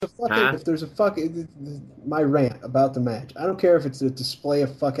Huh? if there's a fucking my rant about the match. I don't care if it's a display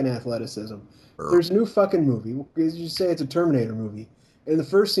of fucking athleticism. If there's a new fucking movie, because you say it's a Terminator movie. In the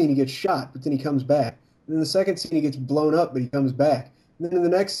first scene, he gets shot, but then he comes back. And in the second scene, he gets blown up, but he comes back. And then in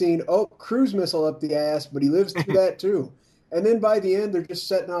the next scene, oh, cruise missile up the ass, but he lives through that too. And then by the end, they're just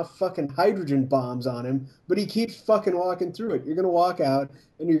setting off fucking hydrogen bombs on him, but he keeps fucking walking through it. You're gonna walk out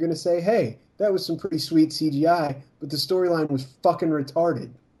and you're gonna say, "Hey, that was some pretty sweet CGI," but the storyline was fucking retarded.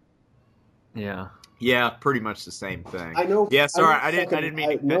 Yeah. Yeah, pretty much the same thing. I know. Yeah, sorry, I didn't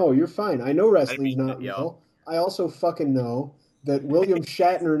mean to. no, you're fine. I know I didn't mean wrestling's to not cut you off. real. I also fucking know that William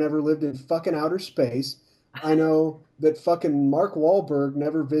Shatner never lived in fucking outer space. I know that fucking Mark Wahlberg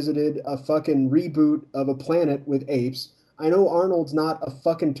never visited a fucking reboot of a planet with apes. I know Arnold's not a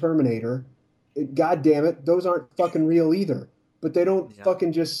fucking Terminator. God damn it, those aren't fucking real either. But they don't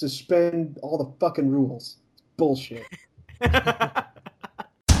fucking just suspend all the fucking rules. It's bullshit.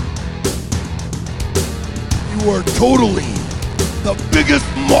 You are totally the biggest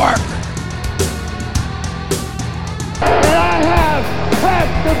mark. And I have half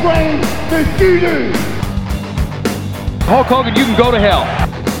the brains that you do. Hulk Hogan, you can go to hell.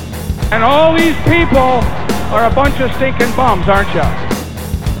 And all these people are a bunch of stinking bums, aren't you?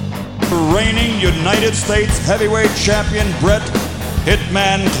 Reigning United States heavyweight champion Bret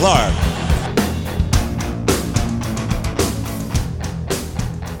Hitman Clark.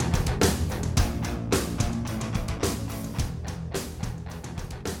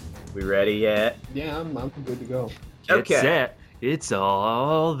 We ready yet? Yeah, I'm good to go. Okay. It's that. It's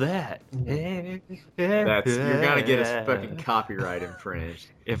all that. You're gonna get us fucking copyright infringed.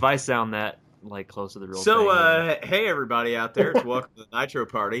 If I sound that like close to the real So, thing, hey everybody out there, it's welcome to the Nitro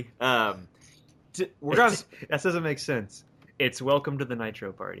Party. We're gonna. that doesn't make sense. It's welcome to the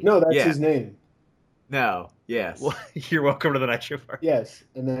Nitro Party. No, that's Yeah. his name. No, yes. Well, you're welcome to the Nitro Party. Yes,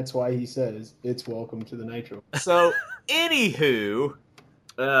 and that's why he says it's welcome to the Nitro. So, anywho,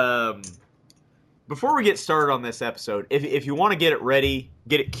 before we get started on this episode, if you want to get it ready,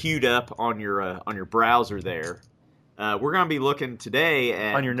 get it queued up on your browser there, we're going to be looking today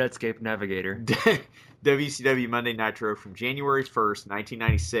at On your Netscape navigator. WCW Monday Nitro from January 1st,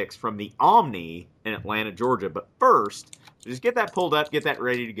 1996 from the Omni in Atlanta, Georgia. But first, just get that pulled up, get that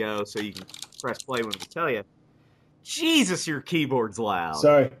ready to go so you can press play when we tell you. Jesus, your keyboard's loud.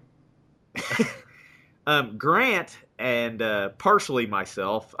 Sorry. Grant and partially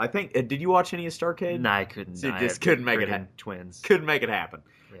myself, I think, did you watch any of Starrcade? No, I couldn't. Just couldn't make it happen. Twins. Couldn't make it happen.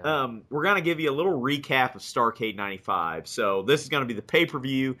 Yeah. We're going to give you a little recap of Starrcade 95. So this is going to be the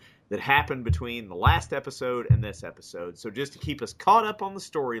pay-per-view that happened between the last episode and this episode. So just to keep us caught up on the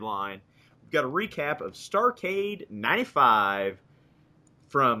storyline, we've got a recap of Starrcade 95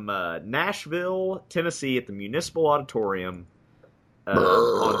 from Nashville, Tennessee at the Municipal Auditorium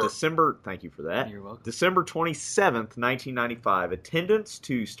on December, thank you for that. You're welcome. December 27th, 1995. Attendance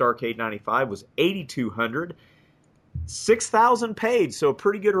to Starrcade 95 was 8,200. 6,000 paid, so a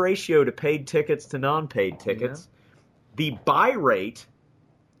pretty good ratio to paid tickets to non-paid tickets. Yeah. The buy rate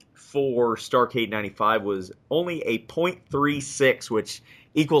for Starrcade 95 was only a .36, which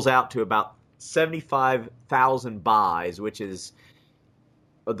equals out to about 75,000 buys, which is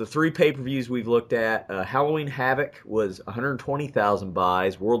of the three pay-per-views we've looked at. Halloween Havoc was 120,000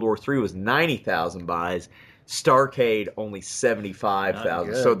 buys. World War III was 90,000 buys. Starrcade only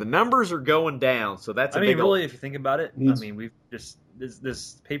 75,000. So the numbers are going down. So that's really, if you think about it, I mean, we've just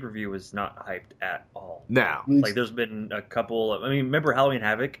this pay-per-view was not hyped at all. No. Like there's been a couple of, I mean, remember Halloween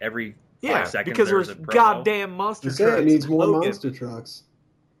Havoc? Every 5 seconds because there's there's a promo. goddamn monster trucks. It needs more Logan. monster trucks.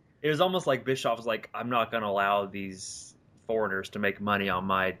 It was almost like Bischoff was like, I'm not going to allow these foreigners to make money on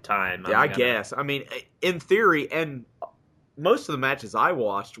my time. I guess. I mean, in theory, and most of the matches I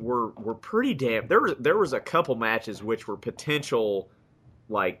watched were pretty damn. There was a couple matches which were potential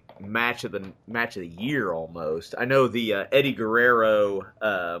like match of the year almost. I know the Eddie Guerrero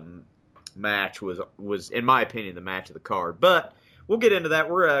match was in my opinion the match of the card, but we'll get into that.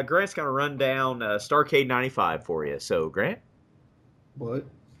 We're Grant's going to run down Starrcade 95 for you. So Grant, What?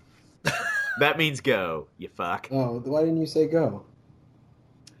 that means go. You fuck. Oh, why didn't you say go?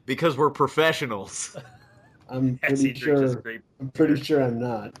 Because we're professionals. I'm pretty sure. I'm pretty sure I'm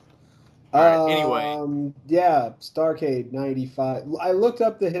not. All right, anyway. Yeah, Starrcade 95. I looked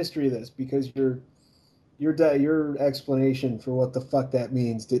up the history of this because your explanation for what the fuck that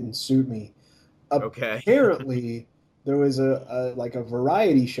means didn't suit me. Okay. Apparently, there was a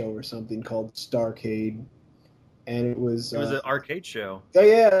variety show or something called Starrcade, and it was an arcade show. Oh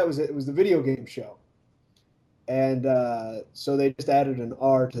yeah, it was the video game show, and so they just added an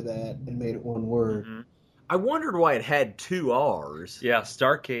R to that and made it one word. Mm-hmm. I wondered why it had 2 R's. Yeah,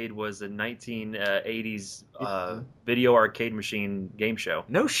 Starcade was a 1980s video arcade machine game show.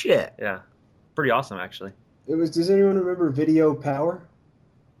 No shit. Yeah, pretty awesome actually. It was. Does anyone remember Video Power?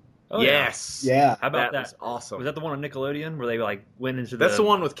 Oh, yes. Yeah. How about that? Was awesome. Was that the one on Nickelodeon where they like went into That's the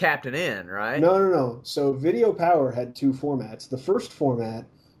one with Captain N, right? No. So Video Power had 2 formats. The first format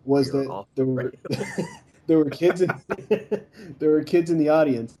was You're that off there the were there were kids in there were kids in the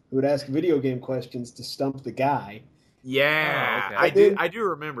audience who would ask video game questions to stump the guy. Yeah, Oh, okay. I do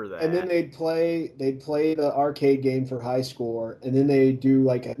remember that. And then they'd play the arcade game for high score, and then they'd do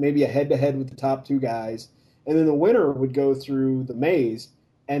like maybe a head-to-head with the top 2 guys, and then the winner would go through the maze,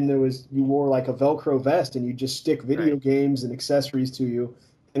 and you wore like a Velcro vest, and you just stick video games and accessories to you,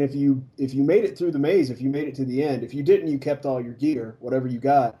 and if you made it through the maze, if you made it to the end, if you didn't, you kept all your gear, whatever you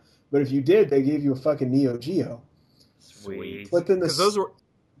got, but if you did, they gave you a fucking Neo Geo. Sweet. But then those were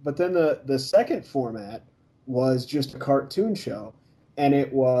the second format was just a cartoon show, and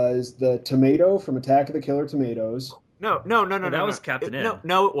it was the Tomato from Attack of the Killer Tomatoes. No. That was Captain N.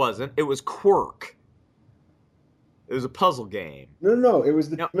 No, it wasn't. It was Quirk. It was a puzzle game. No. It was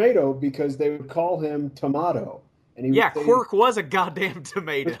the Tomato because they would call him Tomato. And he would say, Quirk was a goddamn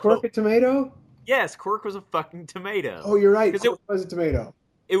tomato. Was Quirk a tomato? Yes, Quirk was a fucking tomato. Oh, you're right. Quirk was a tomato.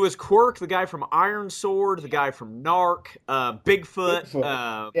 It was Quirk, the guy from Iron Sword, the guy from Narc,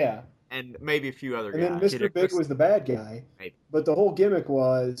 Bigfoot. Yeah. And maybe a few other guys. And guys. then Mr. Big was the bad guy. Maybe. But the whole gimmick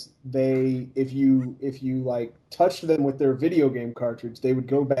was if you like touched them with their video game cartridge, they would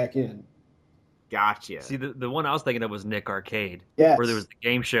go back in. Gotcha. See, the one I was thinking of was Nick Arcade. Yes. Where there was the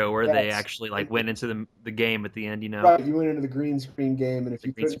game show where they actually like went into the game at the end, you know? Right, you went into the green screen game, and if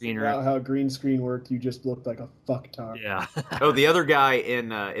you couldn't figure out how a green screen worked, you just looked like a fucktard. Yeah. Oh, the other guy in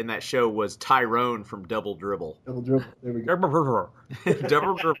that show was Tyrone from Double Dribble. Double Dribble. There we go.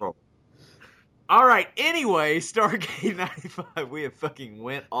 Double Dribble. All right. Anyway, Starcade 95. We have fucking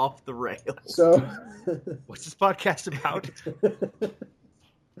went off the rails. So, what's this podcast about?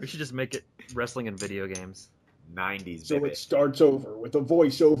 We should just make it wrestling and video games. 90s, so baby. It starts over with a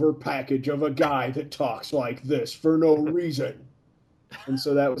voiceover package of a guy that talks like this for no reason. And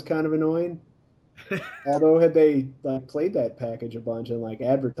so that was kind of annoying. Although had they played that package a bunch and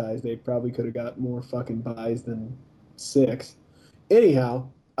advertised, they probably could have got more fucking buys than 6. Anyhow,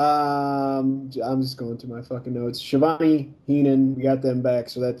 I'm just going through my fucking notes. Shivani, Heenan, we got them back,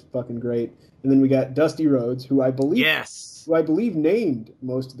 so that's fucking great. And then we got Dusty Rhodes, who I believe named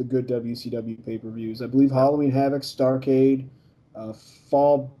most of the good WCW pay-per-views. I believe Halloween Havoc, Starcade,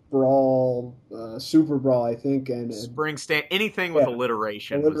 Fall Brawl, Super Brawl, I think, and Spring Stamp. Anything with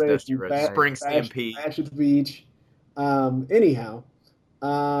alliteration was Dusty Rhodes. Spring Stampede. Bash at the Beach. Anyhow,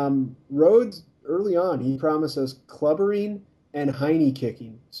 Rhodes, early on, he promised us clubbering and hiney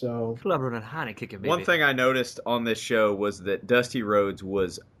kicking. So clubbering and hiney kicking, baby. One thing I noticed on this show was that Dusty Rhodes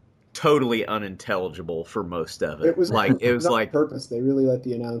was totally unintelligible for most of it. It was on purpose. They really let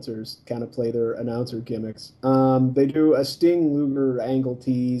the announcers kind of play their announcer gimmicks. They do a Sting Luger angle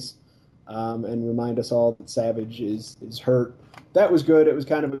tease and remind us all that Savage is hurt. That was good. It was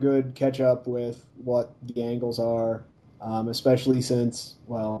kind of a good catch up with what the angles are, especially since,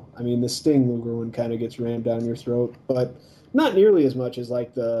 the Sting Luger one kind of gets rammed down your throat, but not nearly as much as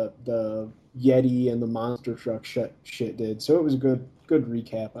the Yeti and the monster truck shit did. So it was a good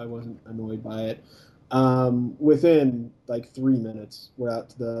recap. I wasn't annoyed by it. Within 3 minutes, we're out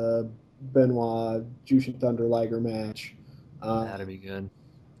to the Benoit Jushin Thunder Liger match. That'd be good.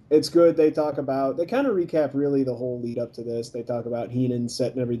 It's good. They kind of recap really the whole lead up to this. They talk about Heenan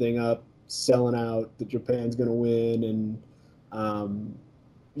setting everything up, selling out, that Japan's going to win, and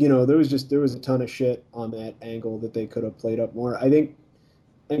there was a ton of shit on that angle that they could have played up more. I think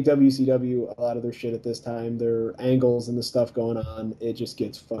WCW, a lot of their shit at this time, their angles and the stuff going on, it just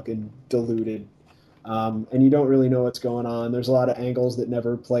gets fucking diluted. And you don't really know what's going on. There's a lot of angles that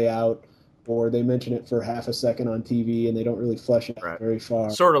never play out, or they mention it for half a second on TV and they don't really flesh it out very far.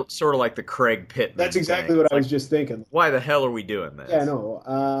 Sort of like the Craig Pittman. That's exactly what I was just thinking. Why the hell are we doing this? Yeah, no.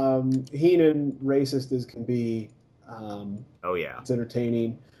 Heenan, racist as can be. Oh yeah, it's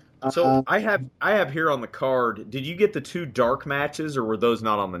entertaining. So I have here on the card. Did you get the 2 dark matches, or were those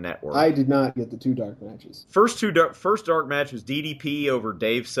not on the network? I did not get the 2 dark matches. First dark match was DDP over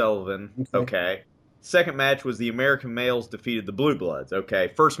Dave Sullivan. Okay. Second match was the American Males defeated the Blue Bloods.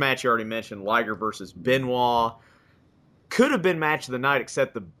 Okay. First match you already mentioned, Liger versus Benoit. Could have been match of the night,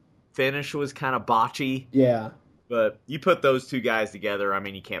 except the finish was kind of botchy. Yeah. But you put those 2 guys together,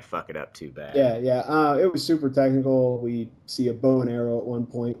 you can't fuck it up too bad. Yeah. It was super technical. We see a bow and arrow at one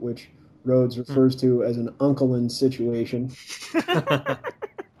point, which Rhodes refers to as an uncle-in situation.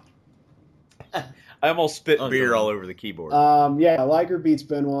 I almost spit Oh, beer God. all over the keyboard. Yeah, Liger beats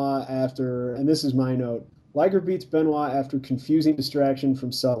Benoit after, and this is my note. Liger beats Benoit after confusing distraction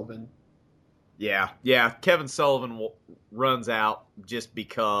from Sullivan. Yeah. Kevin Sullivan runs out just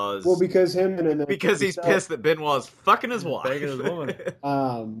because. Well, because he's pissed that Benoit's fucking his wife. Banging his woman.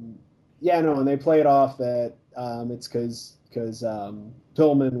 And they play it off that it's because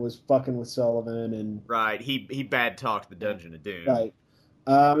Pillman was fucking with Sullivan and Right. He bad talked the Dungeon of Doom. right.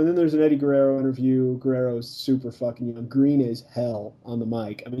 And then there's an Eddie Guerrero interview. Guerrero's super fucking young, green as hell on the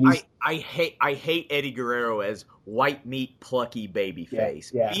mic. I mean, I hate Eddie Guerrero as white meat plucky baby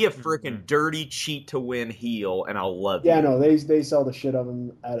face. Yeah. Be a freaking dirty cheat to win heel, and I'll love you. yeah, no, they sell the shit out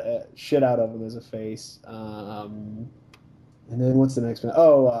of him as a face. And then what's the next one?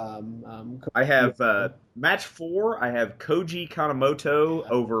 I have match 4. I have Koji Kanemoto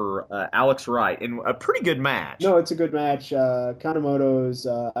over Alex Wright in a pretty good match. No, it's a good match. Kanemoto's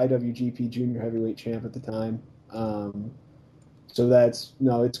IWGP Junior Heavyweight Champ at the time. So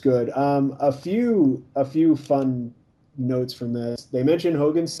it's good. A few fun notes from this. They mention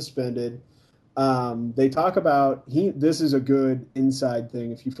Hogan's suspended. They talk about this is a good inside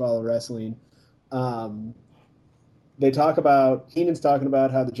thing if you follow wrestling. They talk about Heenan's talking about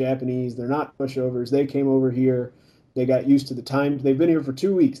how the Japanese, they're not pushovers. They came over here. They got used to the time. They've been here for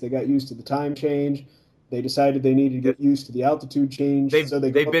 2 weeks. They got used to the time change. They decided they needed to get used to the altitude change. They've go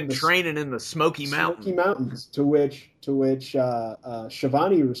been training in the Smoky Mountains. To which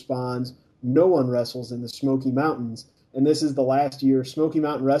Shivani responds, "No one wrestles in the Smoky Mountains." And this is the last year Smoky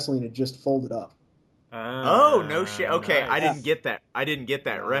Mountain Wrestling had just folded up. Oh, no shit. Okay, Nice. I didn't get that. I didn't get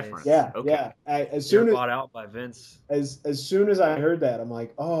that Nice. reference. Yeah, Okay. yeah. As You're soon as bought out by Vince. as soon as I heard that, I'm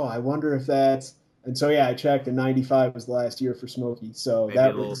like, oh, I wonder if that's. And so yeah, I checked, and '95 was the last year for Smokey. So Maybe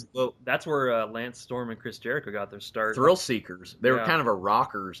that a was little That's where Lance Storm and Chris Jericho got their start. Thrill Seekers. They were Yeah. kind of a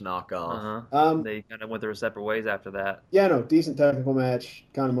Rockers knockoff. Uh-huh. They kind of went their separate ways after that. yeah, no, decent technical match.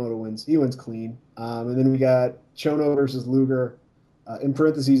 Kanemoto wins. He wins clean. And then we got Chono versus Luger. In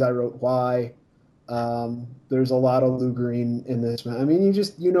parentheses, I wrote why. There's a lot of Lugerine in this match. I mean,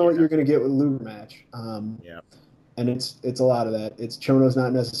 you know what you're going to get with a Luger match. Yeah. And it's a lot of that. It's Chono's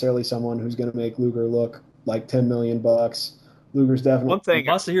not necessarily someone who's going to make Luger look like $10 million. Luger's definitely One thing,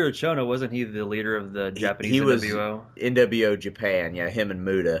 Masahiro Chono, wasn't he the leader of the Japanese he was NWO? NWO Japan. Yeah, him and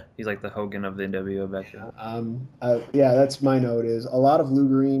Muda. He's like the Hogan of the NWO back then. Yeah, that's my note. Is a lot of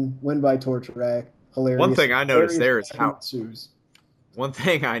Lugerine, win by torture rack, hilarious. One thing I noticed there is how ensues. One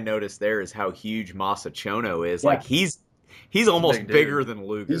thing I noticed there is how huge Masa Chono is. Yeah. Like he's almost Big dude. bigger than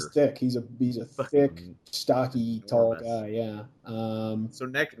Luger. He's thick. He's a thick, Fucking stocky, tall enormous. guy. Yeah. So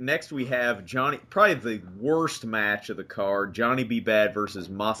next we have probably the worst match of the card, Johnny B. Bad versus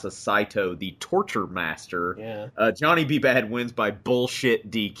Masa Saito, the Torture Master. Yeah. Johnny B. Bad wins by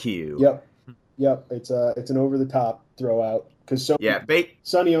bullshit DQ. Yep. It's an over the top throw out because Yeah,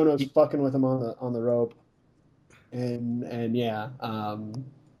 Sonny Ono's fucking with him on the rope, and yeah.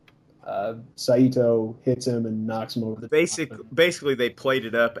 Saito hits him and knocks him over the top. Basically they played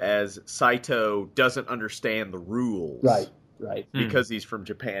it up as Saito doesn't understand the rules. Right. Because he's from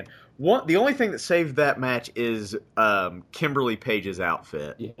Japan. The only thing that saved that match is Kimberly Page's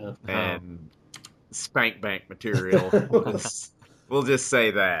outfit. Yeah. And spank bank material. We'll just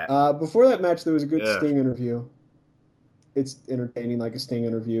say that. Before that match, there was a good Yeah. Sting interview. It's entertaining, like a Sting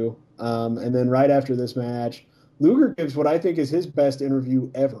interview. And then right after this match, Luger gives what I think is his best interview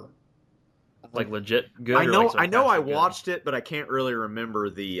ever. Like legit good. I know. Or like I know. I sarcastic good? watched it, but I can't really remember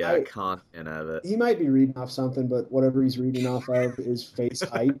the content of it. He might be reading off something, but whatever he's reading off of is face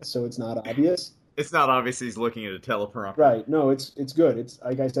height, so it's not obvious. It's not obvious he's looking at a teleprompter. Right. No, it's good. It's,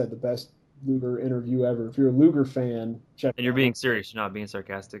 like I said, the best Luger interview ever. If you're a Luger fan, check And you're it out. being serious. You're not being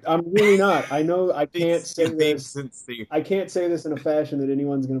sarcastic. I'm really not. I know I can't say Being this. sincere. I can't say this in a fashion that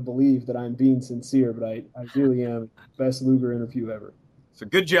anyone's going to believe that I'm being sincere, but I really am. Best Luger interview ever. So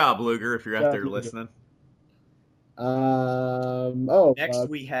good job, Luger, if you're out Yeah, there Luger. listening. Next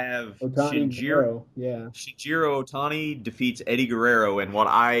We have Otani Guerrero. Yeah, Shinjiro Otani defeats Eddie Guerrero in what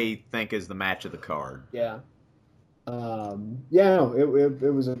I think is the match of the card. yeah. No, it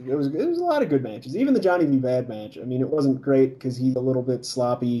was a lot of good matches. Even the Johnny B. Bad match. I mean, it wasn't great because he's a little bit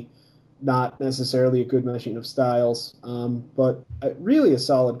sloppy, not necessarily a good meshing of styles. But really a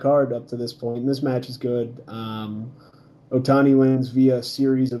solid card up to this point. And this match is good. Otani wins via a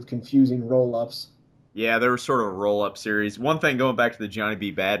series of confusing roll-ups. Yeah, there was sort of a roll-up series. One thing going back to the Johnny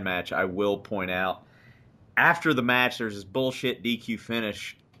B. Bad match, I will point out, after the match, there's this bullshit DQ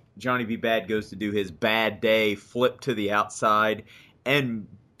finish. Johnny B. Bad goes to do his bad day, flip to the outside, and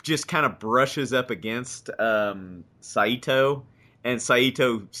just kind of brushes up against Saito. and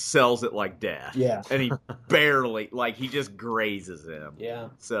Saito sells it like death. Yeah. And he barely, he just grazes him. Yeah.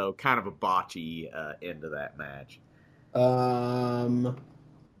 So kind of a botchy end of that match.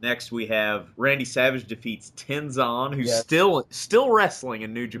 Next we have Randy Savage defeats Tenzan, who's still wrestling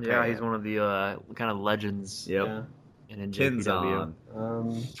in New Japan. Yeah, he's one of the kind of legends. Yep. Yeah. In Tenzan.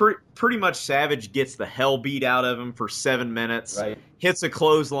 NJPW. Pretty much Savage gets the hell beat out of him for 7 minutes. Right. Hits a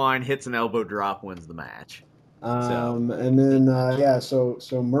clothesline, hits an elbow drop, wins the match. And then so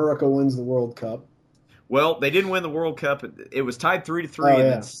Murica wins the World Cup. Well, they didn't win the World Cup. It was tied 3-3, and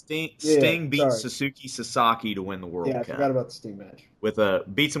then Sting beat Suzuki Sasaki to win the World Cup. Yeah, I forgot about the Sting match.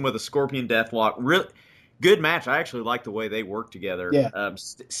 Beats him with a Scorpion Deathlock. Really good match. I actually like the way they worked together. Yeah.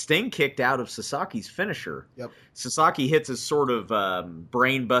 Sting kicked out of Sasaki's finisher. Yep. Sasaki hits his sort of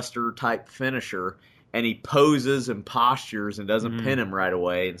brainbuster type finisher, and he poses and postures and doesn't pin him right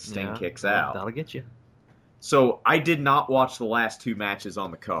away, and Sting kicks out. That'll get you. So I did not watch the last 2 matches on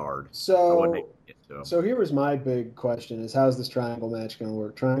the card. So here was my big question: is how's this triangle match going to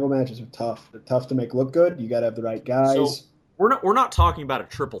work? Triangle matches are tough. They're tough to make look good. You got to have the right guys. So we're not talking about a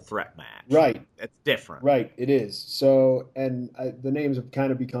triple threat match, right? It's different, right? It is. So the names have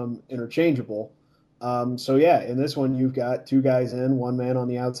kind of become interchangeable. In this one you've got 2 guys in, 1 man on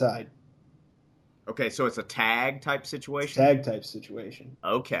the outside. Okay, so it's a tag type situation. Tag type situation.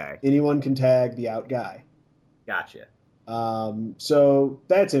 Okay, anyone can tag the out guy. Gotcha. So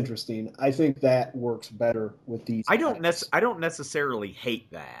that's interesting. I think that works better with these. I don't necessarily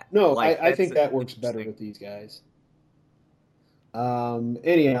hate that. No, I think that works better with these guys.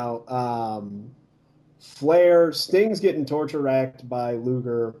 Flair, Sting's getting torture racked by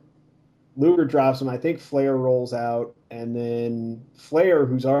Luger. Luger drops him. I think Flair rolls out, and then Flair,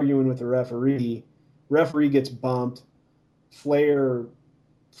 who's arguing with the referee gets bumped. Flair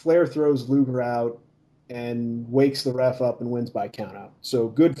throws Luger out and wakes the ref up and wins by countout. So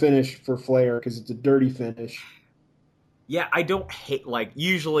good finish for Flair because it's a dirty finish. Yeah, I don't hate,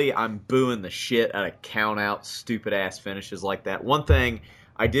 usually I'm booing the shit out of count-out, stupid-ass finishes like that. One thing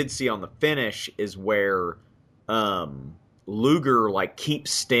I did see on the finish is where Luger,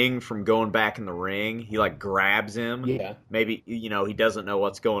 keeps Sting from going back in the ring. He, grabs him. Yeah. Maybe, he doesn't know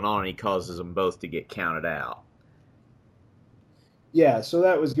what's going on, and he causes them both to get counted out. Yeah, so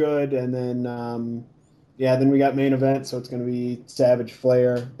that was good, and then, then we got main event, so it's going to be Savage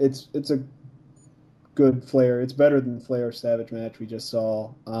Flair. It's a good Flair. It's better than the Flair Savage match we just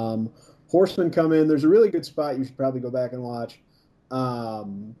saw. Horsemen come in. There's a really good spot you should probably go back and watch.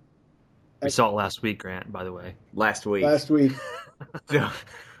 We saw it last week, Grant, by the way. Last week.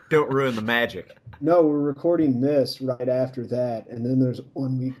 Don't ruin the magic. No, we're recording this right after that, and then there's a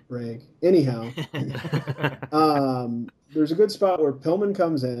 1 week break. Anyhow, there's a good spot where Pillman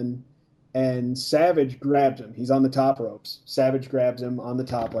comes in, and Savage grabs him. He's on the top ropes. Savage grabs him on the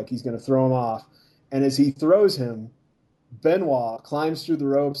top like he's going to throw him off. And as he throws him, Benoit climbs through the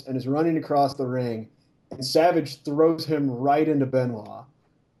ropes and is running across the ring. And Savage throws him right into Benoit.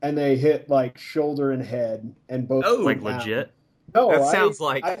 And they hit shoulder and head, and both legit. No, that sounds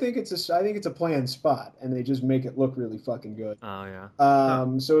I think it's a planned spot, and they just make it look really fucking good. Oh yeah.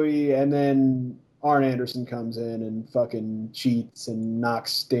 And then Arn Anderson comes in and fucking cheats and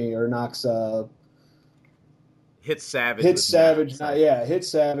knocks hits Savage. Hits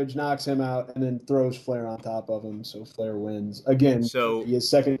Savage, knocks him out, and then throws Flair on top of him. So Flair wins again. So his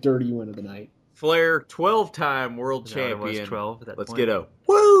second dirty win of the night. Flair, 12-time world champion. It was 12 at that Let's point. get a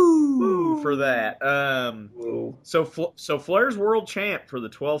woo for that. So Flair's world champ for the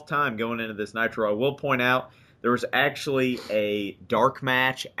 12th time going into this Nitro. I will point out there was actually a dark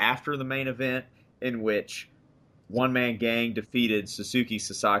match after the main event in which One Man Gang defeated Suzuki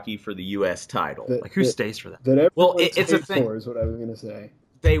Sasaki for the U.S. title. Who stays for that? It's a thing. Is what I was going to say.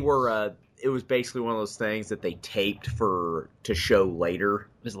 They were. It was basically one of those things that they taped to show later.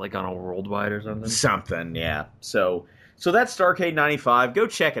 Is it on a worldwide or something? Something, yeah. So that's Starrcade 95. Go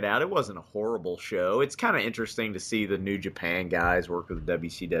check it out. It wasn't a horrible show. It's kind of interesting to see the New Japan guys work with the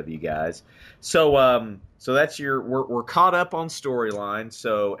WCW guys. So that's we're caught up on storyline.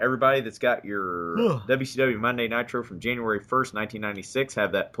 So everybody that's got your WCW Monday Nitro from January 1st, 1996,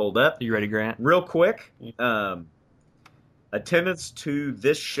 have that pulled up. You ready, Grant? Real quick. Attendance to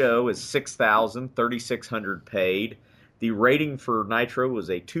this show is 6,000, 3,600 paid. The rating for Nitro was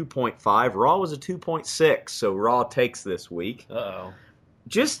a 2.5. Raw was a 2.6, so Raw takes this week. Uh-oh.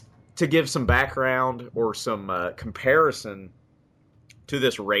 Just to give some background or some comparison to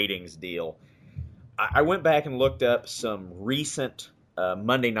this ratings deal, I went back and looked up some recent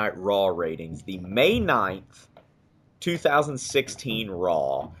Monday Night Raw ratings. The May 9th, 2016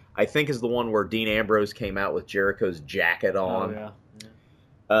 Raw. I think is the one where Dean Ambrose came out with Jericho's jacket on. Oh,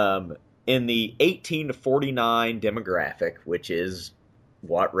 yeah. In the 18 to 49 demographic, which is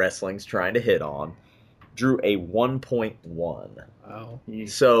what wrestling's trying to hit on, drew a 1.1. Wow.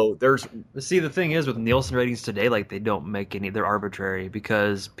 So there's... See, the thing is with Nielsen ratings today, like they don't make any. They're arbitrary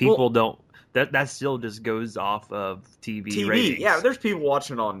because people don't. That still just goes off of TV ratings. Yeah, there's people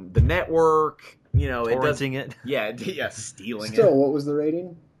watching on the network. You know, Torrenting it. Yeah, stealing Still, it. what was the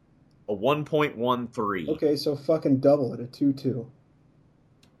rating? A 1.13. Okay, so fucking double it, a 2.2.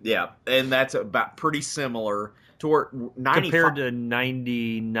 Yeah, and that's about pretty similar to where 95 Compared to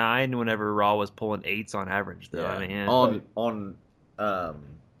 99, whenever Raw was pulling 8s on average, though. Yeah.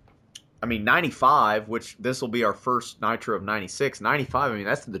 I mean, 95, which this will be our first Nitro of 96. 95, I mean,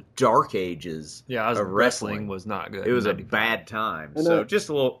 that's the dark ages of wrestling. Was not good. It was a 95. bad time. And So just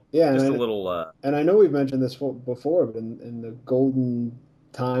a little, And I know we've mentioned this before, but in the golden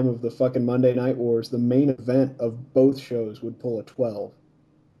time of the fucking Monday Night Wars, the main event of both shows would pull a 12.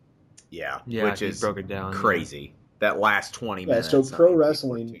 yeah, Yeah, which he is broke it down. crazy. That last 20 Yeah, minutes. so I pro mean,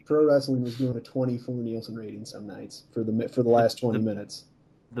 wrestling was doing a 24 Nielsen rating some nights for the last 20 minutes.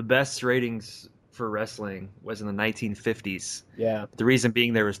 The best ratings for wrestling was in the 1950s. Yeah, The reason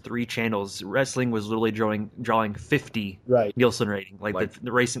being there was 3 channels. Wrestling was literally drawing 50 right. Nielsen rating. Like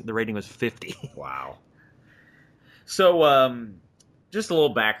the rating was 50. Wow. So, just a little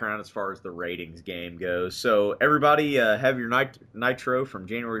background as far as the ratings game goes. So, everybody have your Nitro from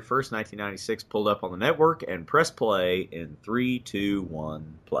January 1st, 1996 pulled up on the network and press play in 3, 2,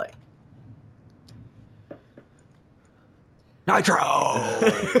 1, play. Nitro!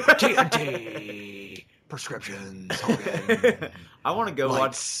 TNT! Prescriptions. Hogan. I want to go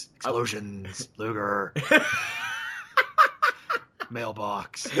Lights, explosions, Luger.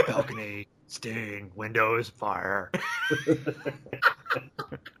 Mailbox, balcony, Sting, windows, fire.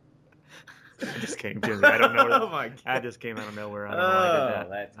 It just came to me. I don't know. Oh my God. That just came out of nowhere. I don't know why I did that.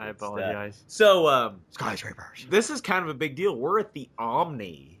 That's I good apologize. stuff. So, Skyscrapers. this is kind of a big deal. We're at the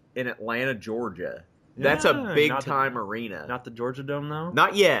Omni in Atlanta, Georgia. That's a Yeah, big-time arena. Not the Georgia Dome, though?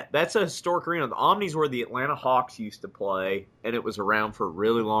 Not yet. That's a historic arena. The Omni's where the Atlanta Hawks used to play, and it was around for a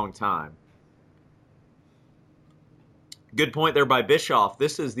really long time. Good point there by Bischoff.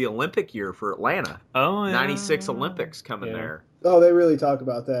 This is the Olympic year for Atlanta. Oh, yeah. 96 Olympics coming Yeah. there. Oh, they really talk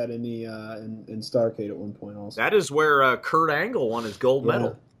about that in the in Starrcade at one point also. That is where Kurt Angle won his gold Yeah.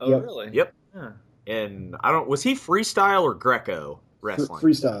 medal. Oh, Yep. really? Yep. Yeah. And was he freestyle or Greco wrestling?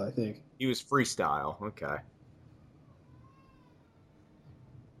 Freestyle, I think. He was freestyle. Okay.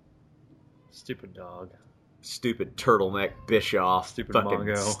 Stupid dog. Stupid turtleneck Bischoff. Stupid fucking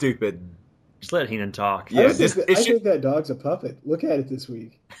Mongo. stupid. Just let Heenan talk. Yeah, I think that dog's a puppet. Look at it this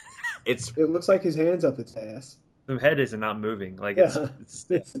week. It's It looks like his hand's up its ass. The head is not moving. Like Yeah. it's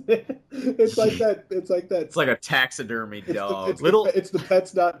It's like that. It's like that. it's like a taxidermy dog. It's the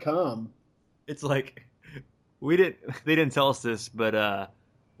pets.com. it's like they didn't tell us this, but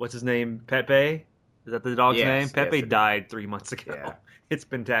what's his name? Pepe? Is that the dog's Yes, name? yes, Pepe it is. died 3 months ago. Yeah. It's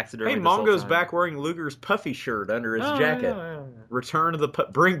been taxidermy. Hey, this whole Mongo's time. back wearing Luger's puffy shirt under his Oh, jacket. yeah. Return to the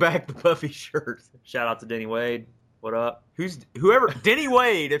bring back the puffy shirt. Shout out to Denny Wade. What up? Whoever Denny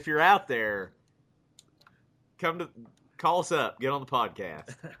Wade, if you're out there, call us up, get on the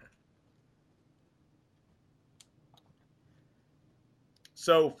podcast.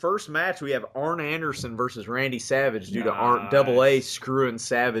 So first match we have Arn Anderson versus Randy Savage due to Arn Double A screwing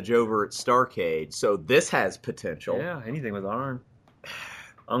Savage over at Starrcade. So this has potential. Yeah, anything with Arn.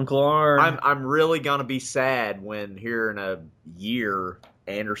 Uncle Arn. I'm really gonna be sad when here in a year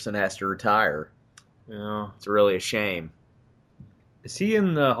Anderson has to retire. Yeah. It's really a shame. Is he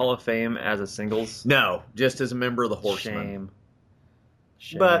in the Hall of Fame as a singles? No, just as a member of the Horsemen.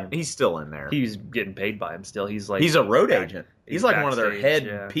 Shame. But he's still in there. He's getting paid by him still. He's like He's a road back- agent. He's like one of their backstage, head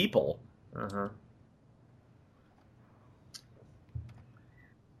yeah. people. Uh-huh.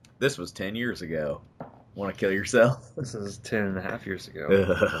 This was 10 years ago. Want to kill yourself? This is 10 and a half years ago.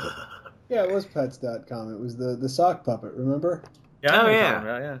 Yeah, it was pets.com. It was the sock puppet, remember? Yeah, I Oh, know what you're yeah. talking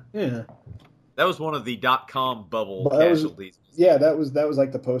about, yeah. Yeah. That was one of the .com bubble But that was- casualties. Yeah, that was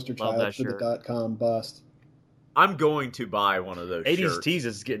like the poster Love child that for shirt. the .com bust. I'm going to buy one of those 80s shirts. Tees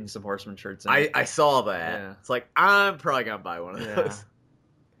is getting some Horseman shirts in. I saw that. Yeah. It's like, I'm probably going to buy one of Yeah. those.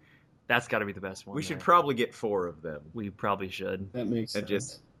 That's got to be the best one. We should there. probably get 4 of them. We probably should. That makes And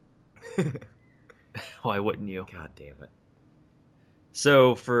sense. just- Why wouldn't you? God damn it.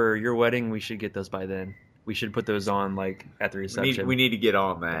 So for your wedding, we should get those by then. We should put those on like at the reception. We need to get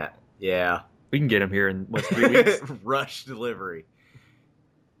on that. Yeah. We can get them here in 3 weeks. Rush delivery.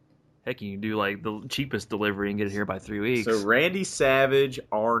 Heck, you can do like the cheapest delivery and get it here by 3 weeks. So Randy Savage,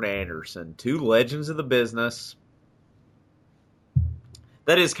 Arn Anderson, two legends of the business.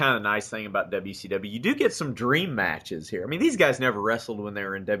 That is kind of the nice thing about WCW. You do get some dream matches here. I mean, these guys never wrestled when they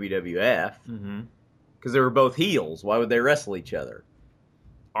were in WWF because they were both heels. Why would they wrestle each other?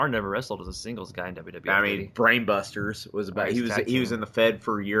 Arn never wrestled as a singles guy in WWF. I mean, Brainbusters was about. He was in the Fed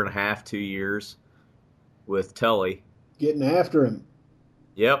for a year and a half, 2 years with Tully. Getting after him.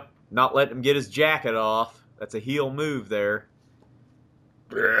 Yep, not letting him get his jacket off. That's a heel move there.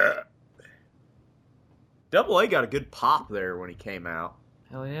 Double A got a good pop there when he came out.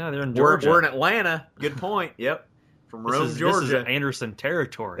 Hell yeah, they're in Georgia. We're in Atlanta. Good point. Yep, from Rome, Georgia. This is Anderson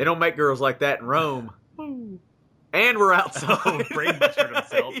territory. They don't make girls like that in Rome. And we're outside. Oh, Brainbuster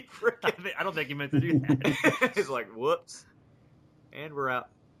himself. I don't think he meant to do that. He's like, whoops. And we're out.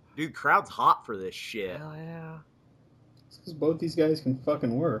 Dude, crowd's hot for this shit. Hell yeah. It's because both these guys can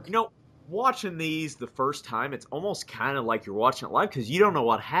fucking work. You know, watching these the first time, it's almost kind of like you're watching it live because you don't know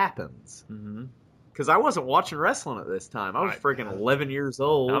what happens. Because I wasn't watching wrestling at this time. I was freaking 11 years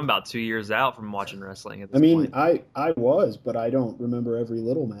old. I'm about 2 years out from watching wrestling at this point. I was, but I don't remember every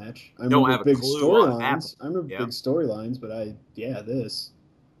little match. I don't remember have a big clue storylines. I remember big storylines, but this.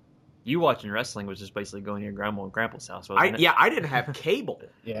 You watching wrestling was just basically going to your grandma and grandpa's house, wasn't it? Yeah, I didn't have cable.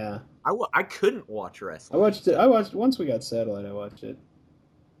 Yeah. I couldn't watch wrestling. I watched once we got satellite, I watched it.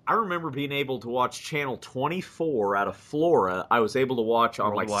 I remember being able to watch Channel 24 out of Florida. I was able to watch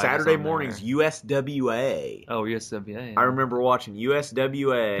on Worldwide like Saturday mornings USWA. Oh, USWA. Yeah. I remember watching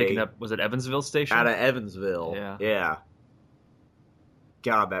USWA. Picking up, was it Evansville station? Out of Evansville. Yeah.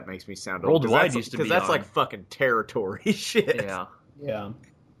 God, that makes me sound old. Worldwide used to be because that's on. like fucking territory shit. Yeah. Yeah.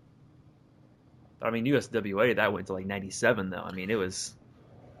 I mean, USWA, that went to like 97, though. I mean, it was...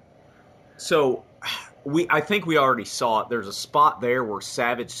 So, I think we already saw it. There's a spot there where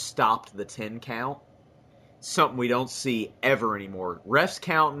Savage stopped the 10 count. Something we don't see ever anymore. Ref's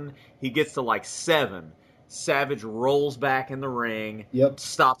counting. He gets to like 7. Savage rolls back in the ring. Yep.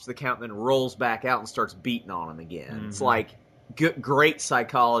 Stops the count, then rolls back out and starts beating on him again. It's like great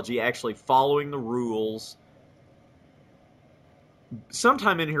psychology, actually following the rules.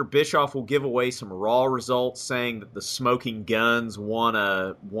 Sometime in here, Bischoff will give away some Raw results, saying that the Smoking Guns won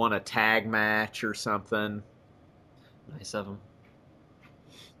a tag match or something. Nice of him.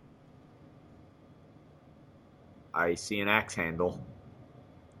 I see an axe handle.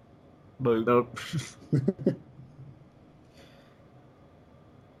 Boop. Nope.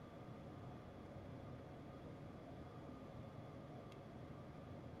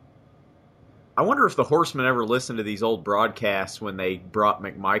 I wonder if the Horsemen ever listened to these old broadcasts when they brought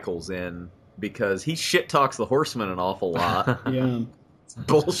McMichaels in, because he shit talks the Horsemen an awful lot. Yeah. It's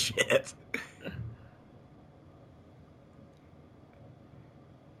bullshit.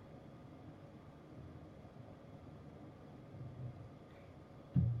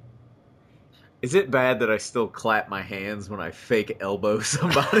 Is it bad that I still clap my hands when I fake elbow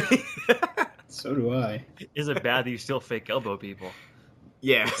somebody? So do I. Is it bad that you still fake elbow people?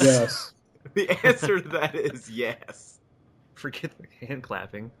 Yes. Yes. The answer to that is yes. Forget the hand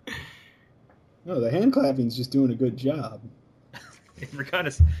clapping. No, the hand clapping's just doing a good job. If you're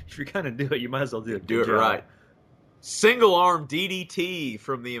gonna do it, you might as well do it. Do it right. Single arm DDT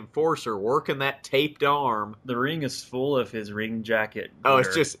from the Enforcer, working that taped arm. The ring is full of his ring jacket. Oh,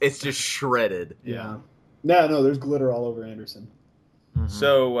 glitter. it's just shredded. Yeah. No, there's glitter all over Anderson.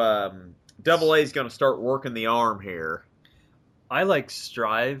 So Double A's going to start working the arm here. I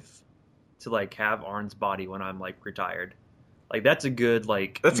strive to have Arn's body when I'm retired. That's a good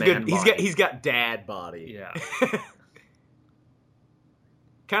That's a good. body. He's got dad body. Yeah.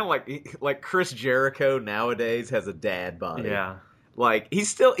 Kind of like Chris Jericho nowadays has a dad body. Yeah. He's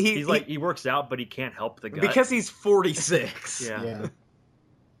still he works out, but he can't help the gut. because he's 46. Yeah.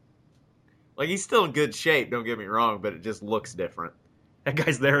 He's still in good shape. Don't get me wrong, but it just looks different. That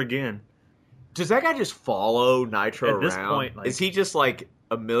guy's there again. Does that guy just follow Nitro At around? this point, is he just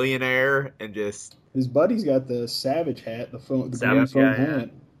a millionaire and just? His buddy's got the Savage hat, the green Savage foam guy, yeah. hat.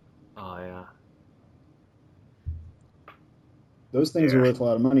 Oh yeah. Those things are worth a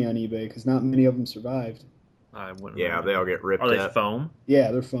lot of money on eBay because not many of them survived. I wouldn't. Yeah, remember. they all get ripped Are they up. foam?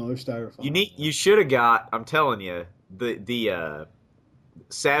 Yeah, they're foam. They're styrofoam. You should have got. I'm telling you, the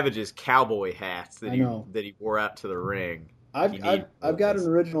Savage's cowboy hats that he wore out to the ring. I've got an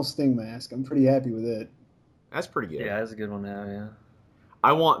original Sting mask. I'm pretty happy with it. That's pretty good. Yeah, that's a good one now. Yeah.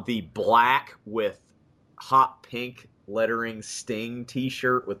 I want the black with hot pink lettering Sting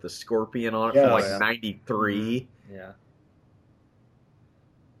T-shirt with the scorpion on it from 93. Yeah.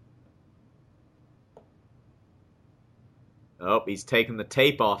 Oh, he's taking the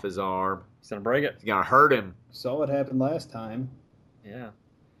tape off his arm. He's gonna break it. He's gonna hurt him. Saw what happened last time. Yeah.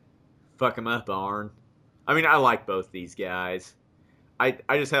 Fuck him up, Arn. I mean, I like both these guys. I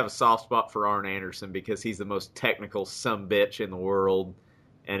just have a soft spot for Arn Anderson because he's the most technical sumbitch in the world,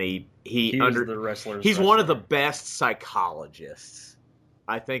 and he's one of the best psychologists.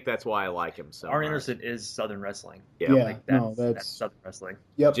 I think that's why I like him so much. Arn Anderson is Southern wrestling. Yeah, that's Southern wrestling.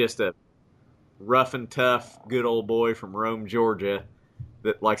 Yep. Just a rough and tough, good old boy from Rome, Georgia,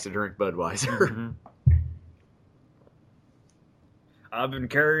 that likes to drink Budweiser. Mm-hmm. I've been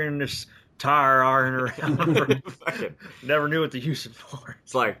carrying this tire iron around. Never knew what to use it for.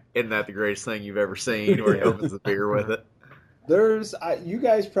 It's like, isn't that the greatest thing you've ever seen? Where he opens the beer with it. You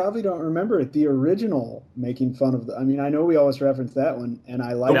guys probably don't remember it. The original making fun of I know we always reference that one, and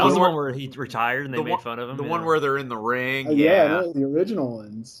I like that was the one where he retired and they made fun of him. The one where they're in the ring. Yeah, no, the original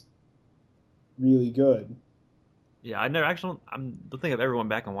one's really good. Yeah, I don't think I've ever went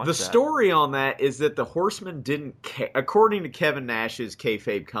back and watched that. The story on that is that the Horsemen didn't, according to Kevin Nash's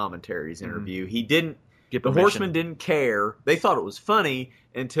kayfabe commentaries interview, he didn't. The Horsemen didn't care. They thought it was funny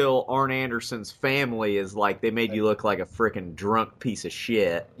until Arn Anderson's family is like, they made you look like a freaking drunk piece of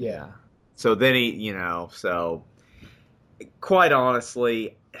shit. Yeah. So then so quite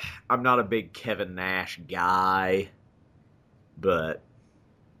honestly, I'm not a big Kevin Nash guy, but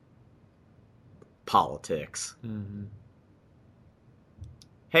politics. Mm-hmm.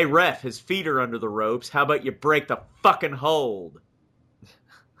 Hey, ref, his feet are under the ropes. How about you break the fucking hold?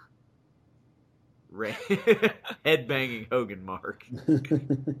 Head-banging Hogan mark.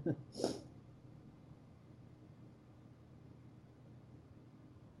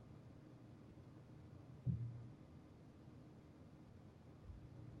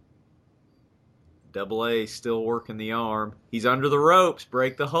 Double A still working the arm. He's under the ropes.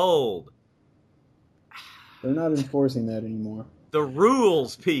 Break the hold. They're not enforcing that anymore. The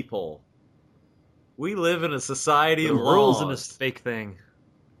rules, people. We live in a society of laws. Rules in this fake thing.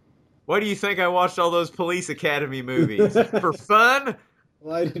 Why do you think I watched all those Police Academy movies? For fun?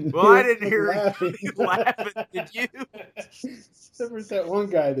 Well, I didn't hear you laughing. Did you? Except for that one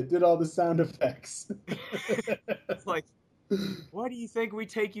guy that did all the sound effects. It's like, why do you think we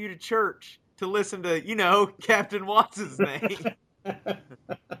take you to church? To listen to, Captain Watts' name. If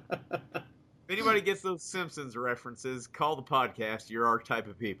anybody gets those Simpsons references, call the podcast. You're our type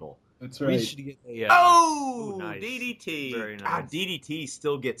of people. That's right. We should get a, nice. DDT. Very nice. God, DDT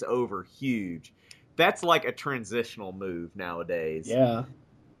still gets over huge. That's like a transitional move nowadays. Yeah.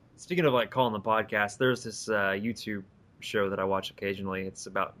 Speaking of calling the podcast, there's this YouTube show that I watch occasionally. It's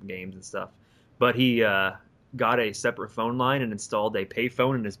about games and stuff. But he got a separate phone line and installed a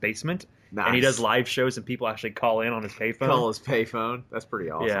payphone in his basement. Nice. And he does live shows and people actually call in on his payphone. Call his payphone. That's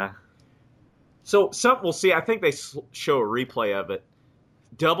pretty awesome. Yeah. So we'll see. I think they show a replay of it.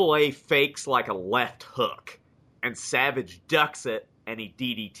 Double A fakes like a left hook, and Savage ducks it, and he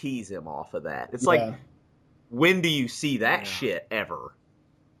DDTs him off of that. It's like, when do you see that shit ever?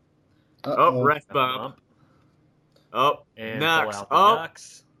 Oh, ref bump. Oh, and Nux.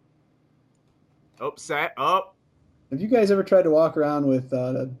 Nux. Oh. Have you guys ever tried to walk around with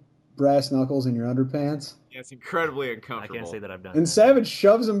brass knuckles in your underpants? Yeah, it's incredibly uncomfortable. I can't say that I've done And that. Savage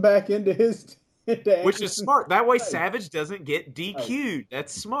shoves him back into his... Which is smart. That way Savage doesn't get DQ'd.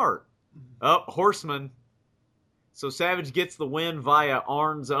 That's smart. Oh, Horseman. So Savage gets the win via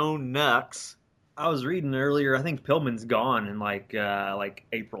Arn's own Nux. I was reading earlier, I think Pillman's gone in like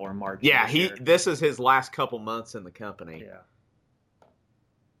April or March. Yeah, this is his last couple months in the company. Yeah.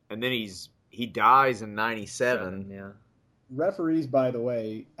 And then he dies in 97. Yeah. Referees, by the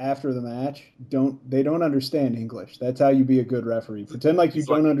way, after the match, don't understand English. That's how you be a good referee. Pretend like you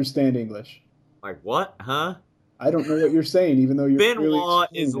don't understand English. Like, what? Huh? I don't know what you're saying, even though you're Benoit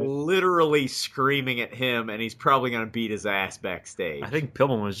really is literally screaming at him, and he's probably going to beat his ass backstage. I think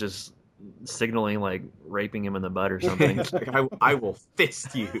Pillman was just signaling, like, raping him in the butt or something. Like, I will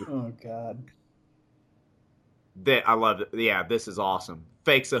fist you. Oh, God. I love it. Yeah, this is awesome.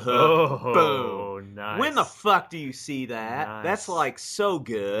 Fakes a hook. Oh, boom. Nice. When the fuck do you see that? Nice. That's, like, so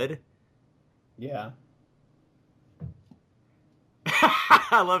good. Yeah.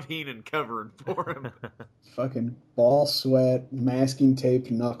 I love Heenan covering for him. Fucking ball sweat, masking tape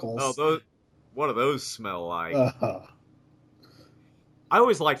knuckles. Oh, what do those smell like? I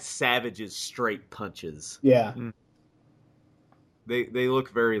always liked Savage's straight punches. Yeah. They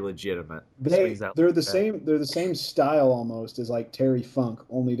look very legitimate. They're the same style almost as like Terry Funk,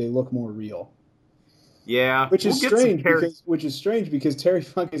 only they look more real. Yeah. Which is strange because Terry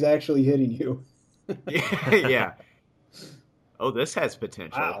Funk is actually hitting you. Yeah. Oh, this has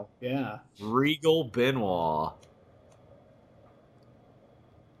potential. Wow. Yeah. Regal Benoit.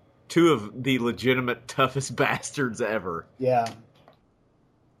 Two of the legitimate toughest bastards ever. Yeah.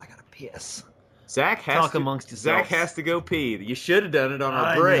 I gotta piss. Zach has Talk amongst Zach yourselves. has to go pee. You should have done it on our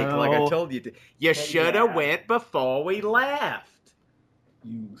I break, know. like I told you to. You should have Yeah. went before we left.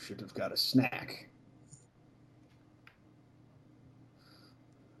 You should have got a snack.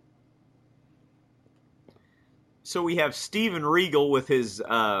 So we have Steven Regal with his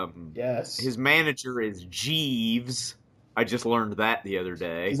Yes. his manager is Jeeves. I just learned that the other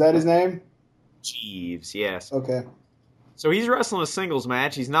day. Is that his name? Jeeves, yes. Okay. So he's wrestling a singles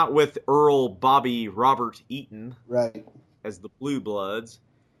match. He's not with Earl Bobby Robert Eaton Right. as the Blue Bloods.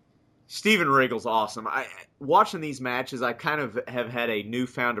 Steven Regal's awesome. Watching these matches, I kind of have had a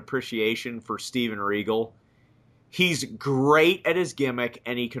newfound appreciation for Steven Regal. He's great at his gimmick,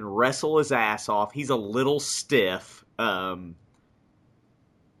 and he can wrestle his ass off. He's a little stiff, but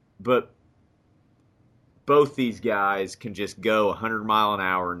both these guys can just go 100 mile an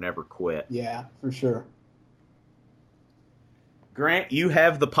hour and never quit. Yeah, for sure. Grant, you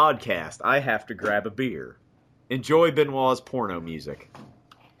have the podcast. I have to grab a beer. Enjoy Benoit's porno music.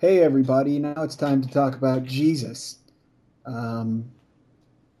 Hey, everybody. Now it's time to talk about Jesus.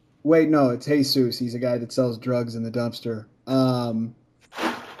 Wait, no, it's Jesus. He's a guy that sells drugs in the dumpster.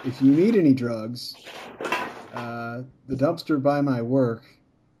 If you need any drugs, the dumpster by my work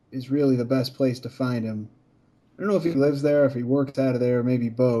is really the best place to find him. I don't know if he lives there, if he works out of there, maybe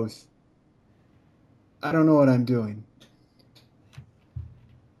both. I don't know what I'm doing.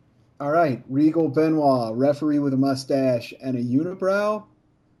 All right, Regal Benoit, referee with a mustache and a unibrow.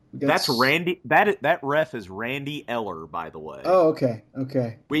 That's Randy. That ref is Randy Eller, by the way. Oh, okay,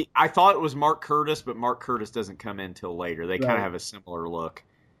 okay. I thought it was Mark Curtis, but Mark Curtis doesn't come in till later. They kind Right. of have a similar look.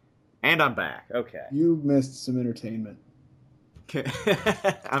 And I'm back. Okay. You missed some entertainment.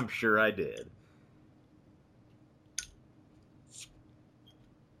 I'm sure I did.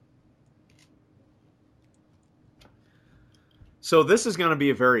 So this is going to be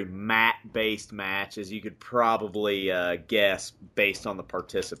a very mat-based match, as you could probably guess based on the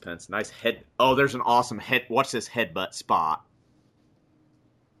participants. Nice head. Oh, there's an awesome head. Watch this headbutt spot.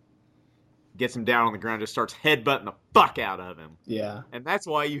 Gets him down on the ground, just starts headbutting the fuck out of him. Yeah. And that's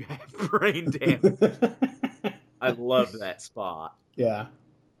why you have brain damage. I love that spot. Yeah.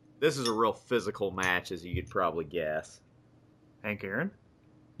 This is a real physical match, as you could probably guess. Hank Aaron?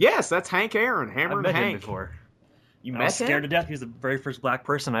 Yes, that's Hank Aaron, Hammer I've and met him Hank. before. You I met was scared to him? death. He was the very first black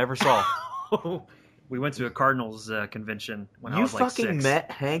person I ever saw. We went to a Cardinals convention when I You was like fucking 6. met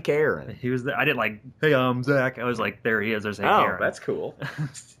Hank Aaron. He was there. I didn't like, hey, I'm Zach. I was like, there he is. There's Hank Oh, Aaron. that's cool.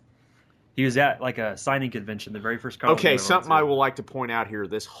 He was at like a signing convention, the very first Cardinals Okay, I went something to. I will like to point out here.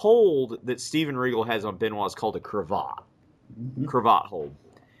 This hold that Steven Regal has on Benoit is called a cravat. Cravat hold.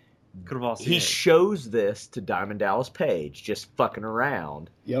 Could have all seen He it. shows this to Diamond Dallas Page, just fucking around.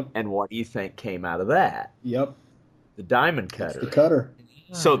 Yep. And what do you think came out of that? Yep. The diamond That's cutter. the cutter.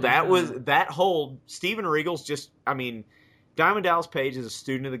 So that was that hold. Steven Regal's just, I mean, Diamond Dallas Page is a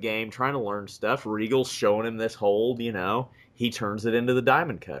student of the game, trying to learn stuff. Regal's showing him this hold, you know. He turns it into the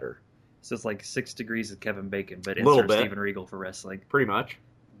diamond cutter. So it's like 6 degrees of Kevin Bacon, but Little insert bit. Steven Regal for wrestling. Pretty much.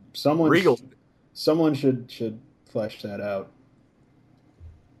 Someone Regal. should flesh that out.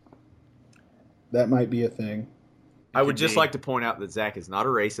 That might be a thing. I would could just be. like to point out that Zach is not a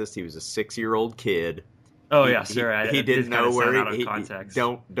racist. He was a 6-year-old kid. Oh, He- yeah, sorry. He it didn't did know kinda sound where out of he context.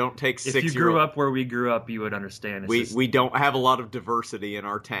 don't take If 6-year-old. you grew up where we grew up, you would understand. It's We don't have a lot of diversity in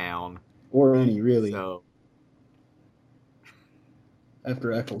our town. Or any, really, So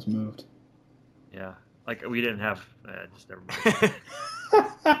after Eccles moved. Yeah, like we didn't have. Just never mind.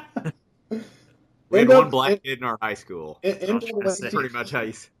 we had NAA one black kid in our high school. That's pretty much how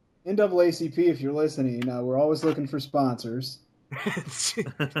you. NAACP, if you're listening, we're always looking for sponsors.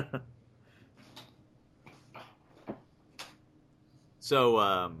 So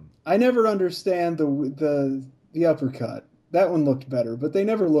I never understand the uppercut. That one looked better, but they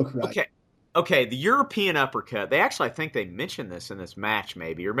never look right. Okay, the European uppercut, they actually, I think they mentioned this in this match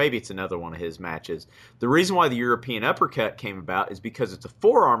maybe, or maybe it's another one of his matches. The reason why the European uppercut came about is because it's a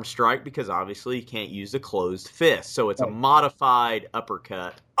forearm strike, because obviously you can't use a closed fist. So it's a Right. modified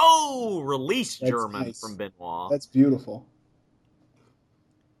uppercut. Oh, release That's German nice. from Benoit. That's beautiful.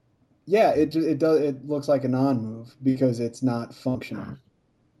 Yeah, it does. It looks like a non-move because it's not functional.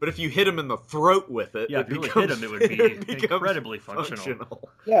 But if you hit him in the throat with it, Yeah, it if you becomes, hit him, it would be becomes incredibly functional.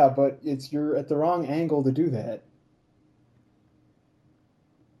 Yeah, but you're at the wrong angle to do that.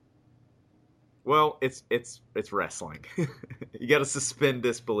 Well, it's wrestling. You got to suspend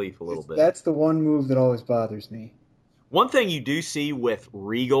disbelief a little bit. That's the one move that always bothers me. One thing you do see with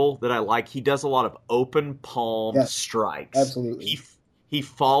Regal that I like, he does a lot of open palm Yes, strikes. absolutely. He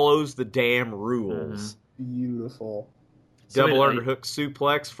follows the damn rules. Beautiful. Double So, underhook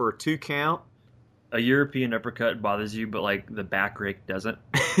suplex for a 2 count. A European uppercut bothers you, but like the back rake doesn't.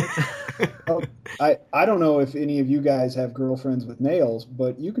 Oh, I don't know if any of you guys have girlfriends with nails,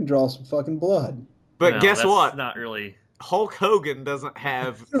 but you can draw some fucking blood. But No, guess that's what? Not really. Hulk Hogan doesn't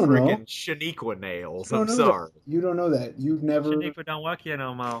have You don't know. freaking Shaniqua nails. You I'm don't know sorry. that. You don't know that. You've never. Shaniqua don't work here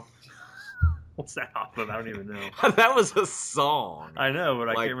no more. What's that off of? I don't even know. That was a song. I know, but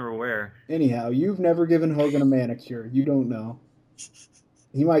I Like- can't remember where. Anyhow, you've never given Hogan a manicure. You don't know.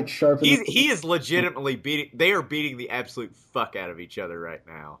 He might sharpen. He is legitimately beating. They are beating the absolute fuck out of each other right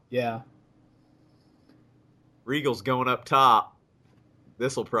now. Yeah. Regal's going up top.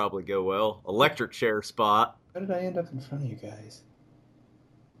 This will probably go well. Electric chair spot. How did I end up in front of you guys?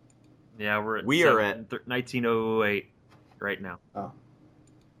 Yeah, we're at We are at 1908 right now. Oh.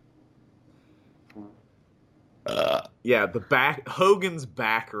 Yeah, the back Hogan's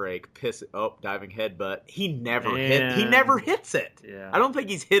back rake diving headbutt. He never hits it. Yeah. I don't think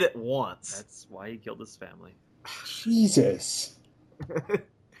he's hit it once. That's why he killed his family. Jesus.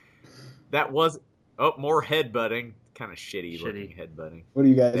 That was more headbutting. Kind of shitty looking headbutting. What are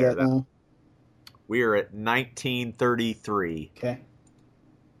you guys There, at now? We are at 1933. Okay.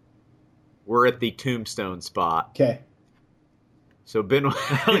 We're at the tombstone spot. Okay. So Benoit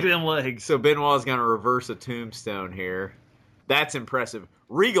Look at them legs. So Benoit's going to reverse a tombstone here. That's impressive.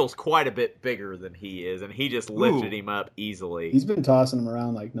 Regal's quite a bit bigger than he is, and he just lifted him up easily. He's been tossing him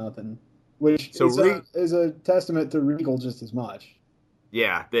around like nothing, which is a testament to Regal just as much.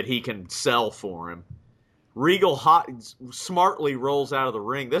 Yeah, that he can sell for him. Regal smartly rolls out of the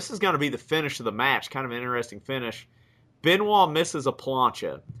ring. This is going to be the finish of the match. Kind of an interesting finish. Benoit misses a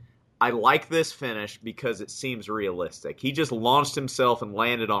plancha. I like this finish because it seems realistic. He just launched himself and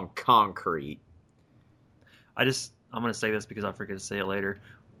landed on concrete. I'm going to say this because I forget to say it later.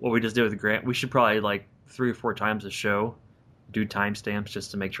 What we just did with Grant, we should probably like 3 or 4 times a show do timestamps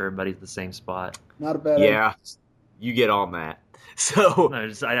just to make sure everybody's at the same spot. Not a bad idea. Yeah, you get on that. So No,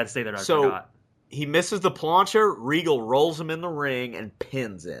 I had to say that. I forgot. He misses the plancha. Regal rolls him in the ring and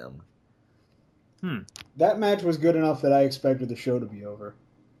pins him. That match was good enough that I expected the show to be over.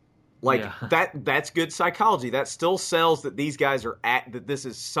 That's good psychology. That still sells that these guys that this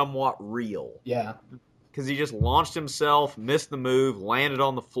is somewhat real. Yeah. Because he just launched himself, missed the move, landed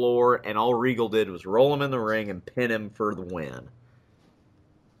on the floor, and all Regal did was roll him in the ring and pin him for the win.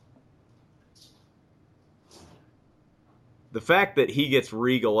 The fact that he gets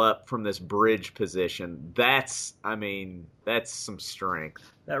Regal up from this bridge position, that's some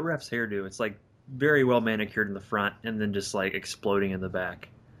strength. That ref's hairdo, it's like very well manicured in the front and then just like exploding in the back.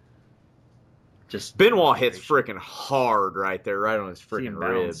 Just Benoit hits freaking hard right there, right on his freaking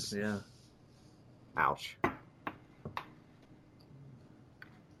bounce, ribs. yeah. Ouch.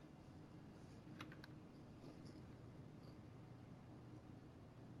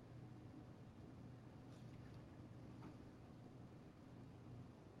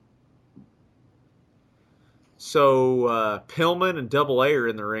 So Pillman and Double A are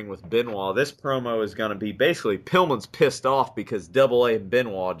in the ring with Benoit. This promo is going to be basically Pillman's pissed off because Double A and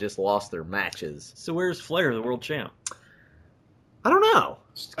Benoit just lost their matches. So where's Flair, the world champ? I don't know.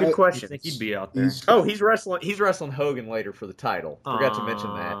 Good question. I think he'd be out there. He's wrestling. He's wrestling Hogan later for the title. Forgot to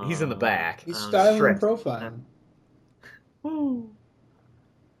mention that. He's in the back. He's styling and Shred. profiling. Woo.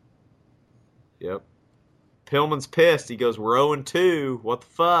 Yep. Pillman's pissed. He goes, "We're 0-2. What the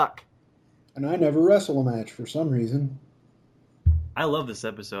fuck?" And I never wrestle a match for some reason. I love this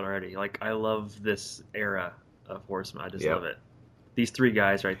episode already. Like, I love this era of Horseman. I just love it. These 3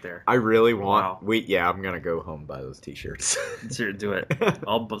 guys right there. I really want. Wow. I'm gonna go home and buy those T-shirts. Let's hear it, do it.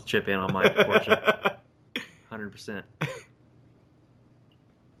 I'll chip in on my portion. 100%.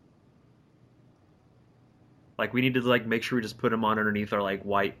 Like, we need to like make sure we just put them on underneath our like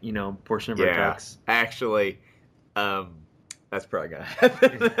white, portion of our tux. Actually, that's probably gonna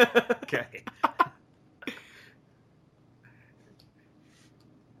happen. Okay.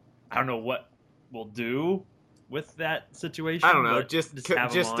 I don't know what we'll do with that situation. I don't know. but Just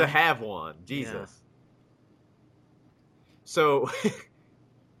have them to on. have one. Jesus. Yeah. So.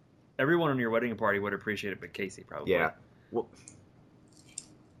 Everyone on your wedding party would appreciate it, but Casey probably. Yeah. Well,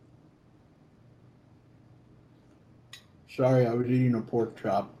 Sorry, I was eating a pork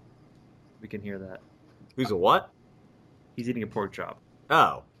chop. We can hear that. who's a what? He's eating a pork chop.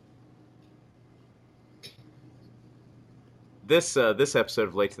 Oh. This episode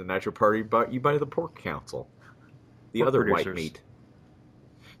of Late to the Nitro Party brought you by the Pork Council. The Pork other producers. white meat.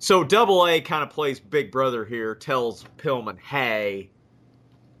 So Double A kind of plays Big Brother here, tells Pillman, hey,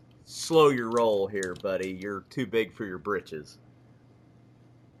 slow your roll here, buddy. You're too big for your britches.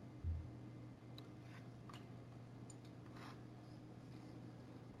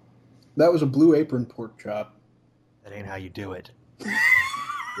 That was a Blue Apron pork chop. That ain't how you do it.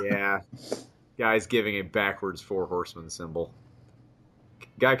 Yeah. Guy's giving a backwards Four Horsemen symbol.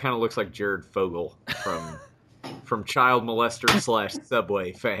 Guy kind of looks like Jared Fogle from child molester /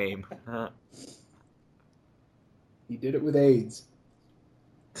 Subway fame. He did it with AIDS.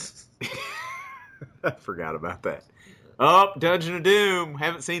 I forgot about that. Oh, Dungeon of Doom.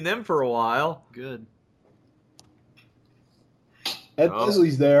 Haven't seen them for a while. Good. Ed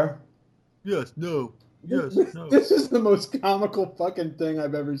Leslie's there. Yes, no. Yes, no. This is the most comical fucking thing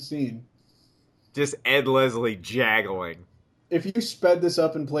I've ever seen. Just Ed Leslie jaggling. If you sped this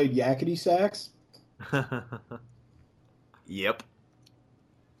up and played yakety sax, Yep.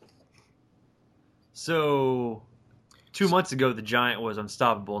 So, 2 months ago, the Giant was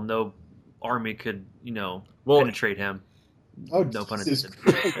unstoppable. No army could, penetrate him. oh, No pun Jesus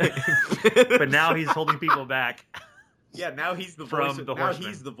intended. Christ. But now he's holding people back. Yeah, now he's the From voice of, the now Horseman.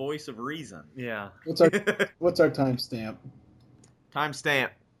 he's the voice of reason. Yeah. What's our timestamp? Timestamp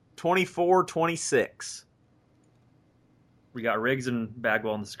 24:26. We got Riggs and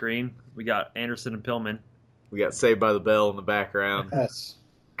Bagwell on the screen. We got Anderson and Pillman. We got Saved by the Bell in the background. Yes.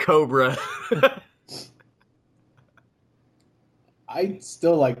 Cobra. I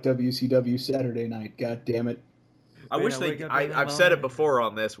still like WCW Saturday Night. God damn it! I wish they. I've said it before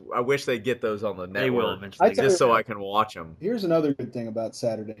on this. I wish they'd get those on the network. They will eventually. I tell Just you so what. I can watch them. Here's another good thing about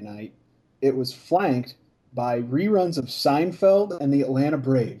Saturday Night. It was flanked by reruns of Seinfeld and the Atlanta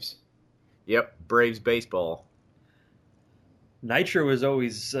Braves. Yep, Braves baseball. Nitro was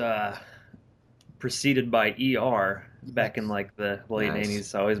always preceded by ER back in like the late Nice.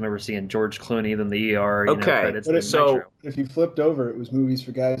 80s. I always remember seeing George Clooney, then the ER Okay, credits. but then if so- Nitro. If you flipped over, it was movies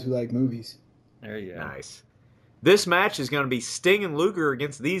for guys who like movies. There you go. Nice. This match is going to be Sting and Luger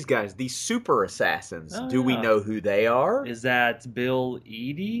against these guys, the Super Assassins. Oh, Do we yeah. know who they are? Is that Bill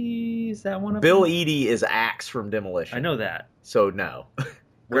Eadie? Is that one of Bill them? Eadie is Axe from Demolition. I know that. So no. Wasn't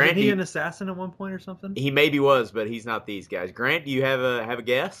Grant, he an assassin at one point or something? he maybe was, but he's not these guys. Grant, do you have a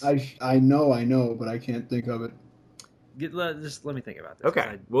guess? I know, but I can't think of it. Just let me think about this. 'cause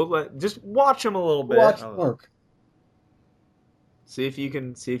Okay, we'll just watch them a little bit. Watch Oh. work. See if you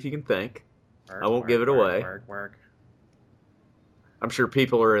can think. Work, I won't give it away. Work. I'm sure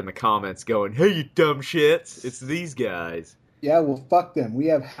people are in the comments going, "Hey, you dumb shits! It's these guys." Yeah, well, fuck them. We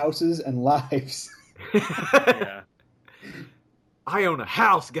have houses and lives. Yeah. I own a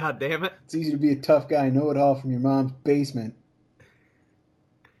house. God damn it! It's easy to be a tough guy, know it all from your mom's basement.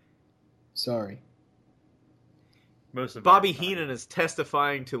 Sorry. Most of Bobby our time. Heenan is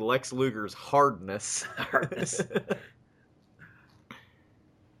testifying to Lex Luger's hardness.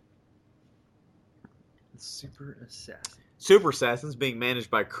 Super assassin. Super Assassins being managed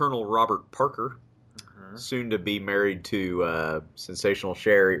by Colonel Robert Parker, Uh-huh. soon to be married to Sensational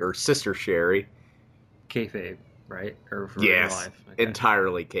Sherry or Sister Sherry. Kayfabe, right? Or for Yes, real life? Okay.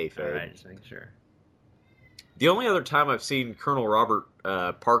 entirely kayfabe. All right, just making sure. The only other time I've seen Colonel Robert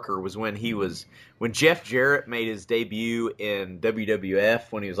Parker was when Jeff Jarrett made his debut in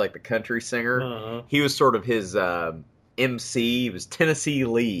WWF when he was like the country singer. Uh-huh. He was sort of his MC. He was Tennessee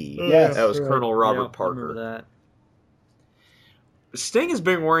Lee. Yes, that was right. Colonel Robert Yeah, I Parker. remember that. Sting has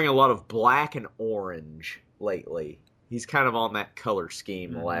been wearing a lot of black and orange lately. He's kind of on that color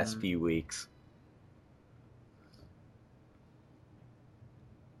scheme the last few weeks.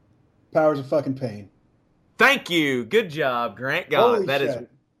 Powers of fucking pain. Thank you. Good job, Grant. Got Holy it.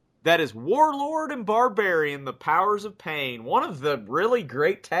 That is Warlord and Barbarian, the Powers of Pain, one of the really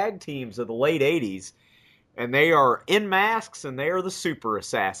great tag teams of the late 80s. And they are in masks, and they are the Super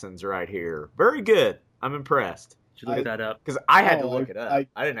Assassins right here. Very good. I'm impressed. Should look that up. Because I had to Oh, look it up.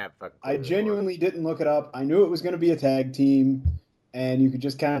 I didn't have to fucking I clue genuinely didn't look it up. I knew it was going to be a tag team, and you could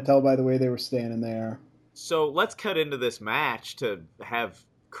just kind of tell by the way they were standing there. So let's cut into this match to have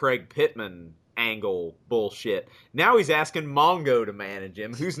Craig Pittman angle bullshit. Now he's asking Mongo to manage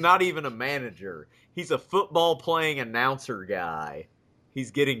him, who's not even a manager. He's a football-playing announcer guy.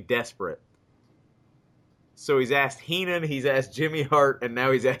 He's getting desperate. So he's asked Heenan, he's asked Jimmy Hart, and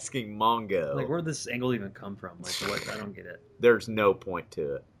now he's asking Mongo. Like, where'd this angle even come from? Like, what? I don't get it. There's no point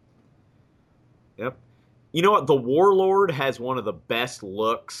to it. Yep. You know what? The Warlord has one of the best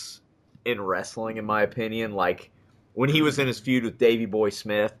looks in wrestling, in my opinion. Like, when he was in his feud with Davey Boy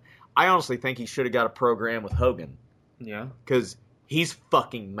Smith, I honestly think he should have got a program with Hogan. Yeah. Because he's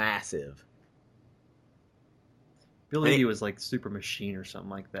fucking massive. Bill I think- Eadie was like Super Machine or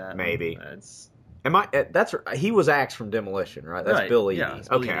something like that. Maybe. That's He was Axe from Demolition, right? That's Right, Bill Eadie. yeah, it's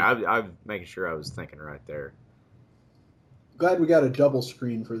Bill Okay, Eadie. I'm making sure I was thinking right there. Glad we got a double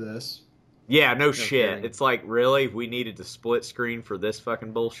screen for this. Yeah, no shit. kidding. It's like, really? We needed to split screen for this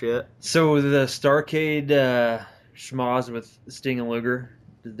fucking bullshit? So the Starrcade schmoz with Sting and Luger,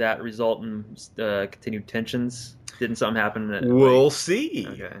 did that result in continued tensions? Didn't something happen? We'll see.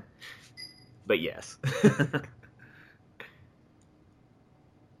 Okay. But yes.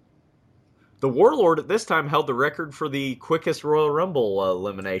 The Warlord at this time held the record for the quickest Royal Rumble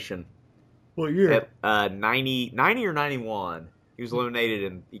elimination. What year? At 90 or 91. He was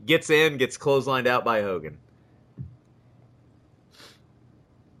eliminated and he gets clotheslined out by Hogan.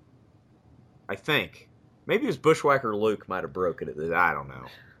 I think. Maybe it was Bushwhacker Luke might have broke it. I don't know.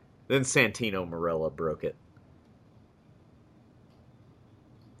 Then Santino Marella broke it.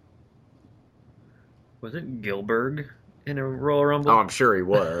 Was it Gilbert in a Royal Rumble? Oh, I'm sure he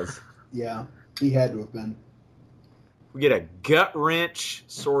was. Yeah, he had to have been. We get a gut wrench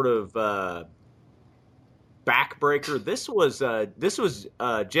sort of backbreaker. This was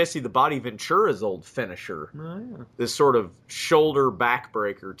Jesse the Body Ventura's old finisher. Oh, yeah. This sort of shoulder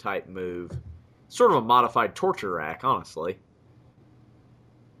backbreaker type move. Sort of a modified torture rack, honestly.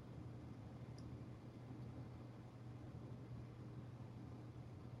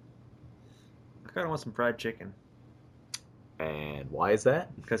 I kind of want some fried chicken. And why is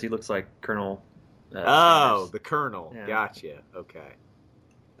that? Because he looks like Colonel. The Colonel. Yeah. Gotcha. Okay.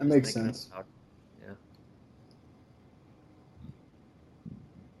 That makes sense. Yeah.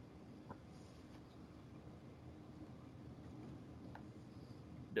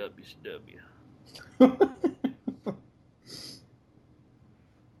 WCW.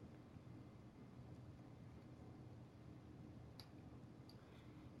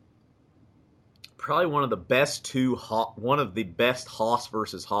 Probably one of the best Hoss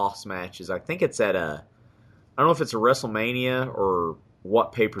versus Hoss matches. I think it's at I don't know if it's a WrestleMania or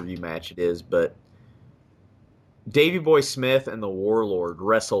what pay-per-view match it is, but Davey Boy Smith and the Warlord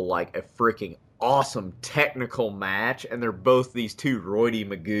wrestle like a freaking awesome technical match, and they're both these two Roidy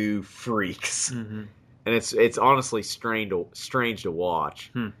Magoo freaks. Mm-hmm. And it's honestly strange to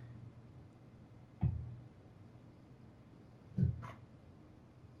watch.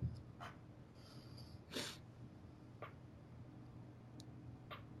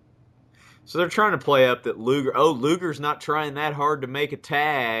 So they're trying to play up that Luger's not trying that hard to make a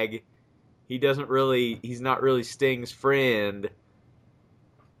tag. He's not really Sting's friend.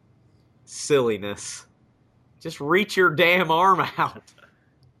 Silliness. Just reach your damn arm out.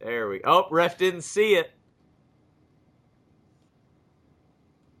 There we go. Oh, ref didn't see it.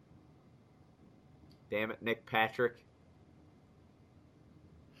 Damn it, Nick Patrick.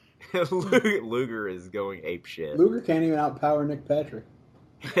 Luger is going apeshit. Luger can't even outpower Nick Patrick.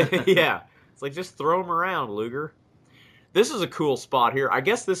 Yeah. It's like, just throw him around, Luger. This is a cool spot here. I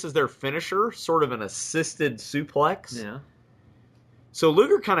guess this is their finisher, sort of an assisted suplex. Yeah. So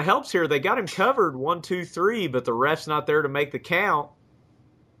Luger kind of helps here. They got him covered 1, 2, 3, but the ref's not there to make the count.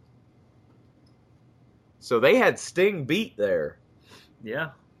 So they had Sting beat there. Yeah.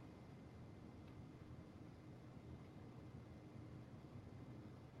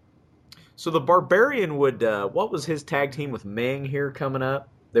 So the Barbarian would, what was his tag team with Ming here coming up?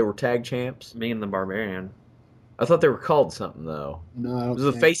 They were tag champs. Me and the Barbarian. I thought they were called something, though. No, I don't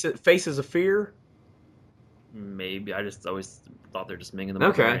Was it Faces of Fear? Maybe. I just always thought they're just Ming and the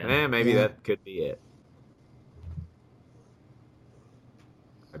Barbarian. Okay, maybe that could be it.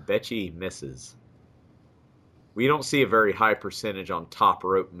 I bet you he misses. We don't see a very high percentage on top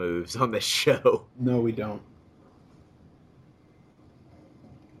rope moves on this show. No, we don't.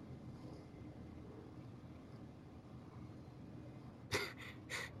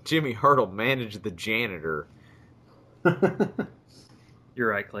 Jimmy Hart will manage the janitor. You're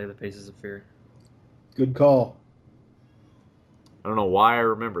right, Clay. The Faces of Fear. Good call. I don't know why I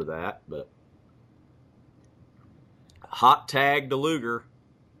remember that, but hot tag to Luger.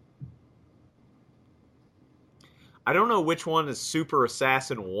 I don't know which one is Super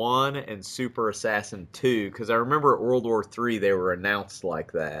Assassin 1 and Super Assassin 2, because I remember at World War III they were announced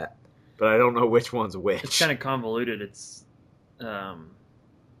like that, but I don't know which one's which. It's kind of convoluted. It's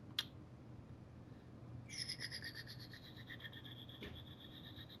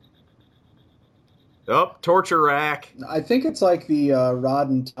Oh, torture rack. I think it's like the Rod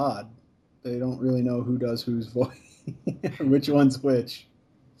and Todd. They don't really know who does whose voice, which one's which.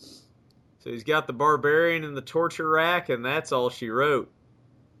 So he's got the Barbarian in the torture rack, and that's all she wrote.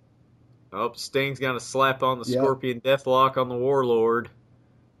 Oh, Sting's going to slap on the Scorpion Deathlock on the Warlord.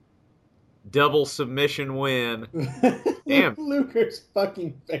 Double submission win. Damn. Luger's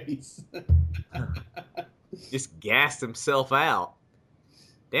fucking face. Just gassed himself out.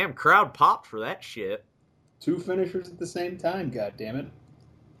 Damn, crowd popped for that shit. 2 finishers at the same time, goddammit.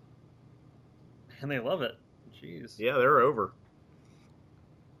 And they love it. Jeez. Yeah, they're over.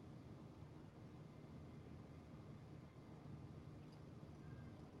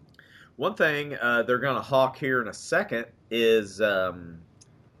 One thing they're going to hawk here in a second is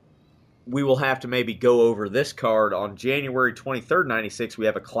we will have to maybe go over this card on January 23rd, 96. We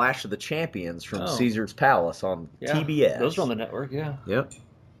have a Clash of the Champions from Caesar's Palace on TBS. Those are on the network, yeah. Yep.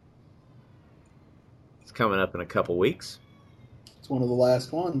 It's coming up in a couple weeks. It's one of the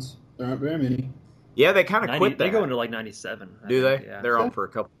last ones. There aren't very many. Yeah, they kind of quit that. They go into like 97. Do they? Yeah. They're on for a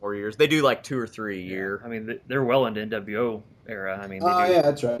couple more years. They do like 2 or 3 a year. I mean, they're well into NWO era. I mean, yeah,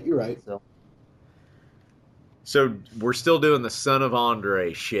 that's right. You're right. So we're still doing the Son of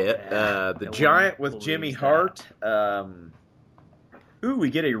Andre shit. The Giant with Jimmy Hart. We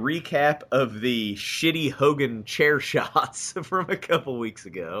get a recap of the shitty Hogan chair shots from a couple weeks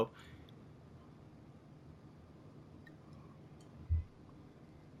ago.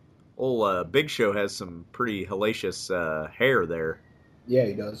 Old Big Show has some pretty hellacious hair there. Yeah,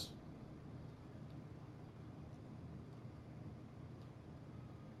 he does.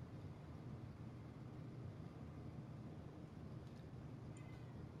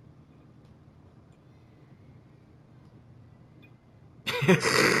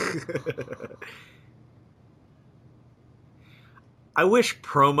 I wish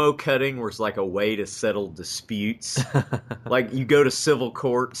promo cutting was like a way to settle disputes. Like you go to civil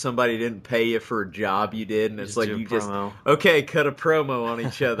court, somebody didn't pay you for a job you did, and it's like you just cut a promo on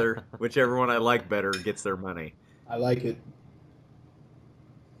each other. Whichever one I like better gets their money. I like it.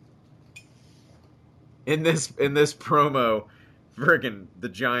 In this promo, friggin' the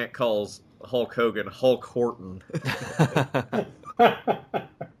Giant calls Hulk Hogan Hulk Horton.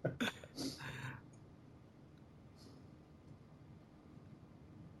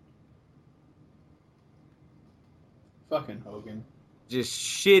 Fucking Hogan. Just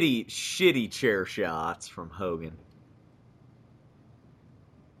shitty chair shots from Hogan.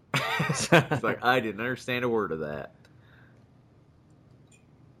 It's like, I didn't understand a word of that.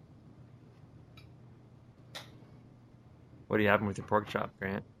 What do you have with your pork chop,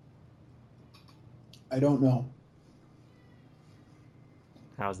 Grant? I don't know.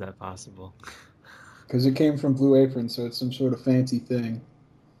 How's that possible? Because it came from Blue Apron, so it's some sort of fancy thing.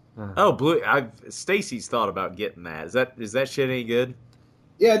 Oh, Stacy's thought about getting that. Is that shit any good?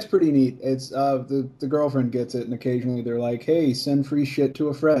 Yeah, it's pretty neat. It's the girlfriend gets it, and occasionally they're like, "Hey, send free shit to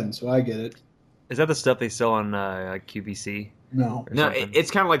a friend," so I get it. Is that the stuff they sell on QVC? No, it's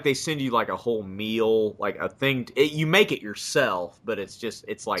kind of like they send you like a whole meal, like a thing. You make it yourself, but it's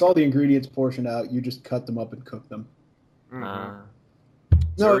all the ingredients portioned out. You just cut them up and cook them. Mm-hmm.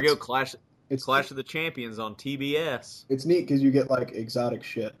 So there we go, Clash of the Champions on TBS. It's neat because you get like exotic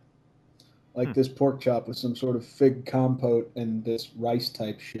shit. Like this pork chop with some sort of fig compote and this rice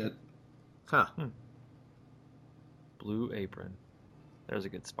type shit. Huh. Blue Apron. There's a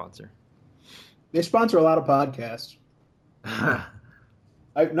good sponsor. They sponsor a lot of podcasts.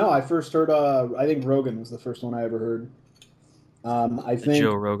 I first heard, I think Rogan was the first one I ever heard. I think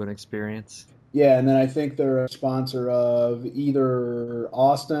Joe Rogan Experience. Yeah, and then I think they're a sponsor of either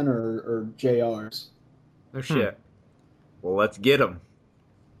Austin or JR's. No shit. Well, let's get them.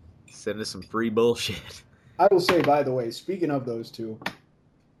 Send us some free bullshit. I will say, by the way, speaking of those two,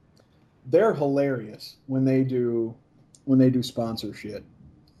 they're hilarious when they do sponsor shit.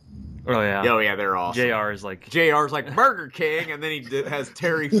 Oh yeah, they're awesome. JR is like Burger King, and then he has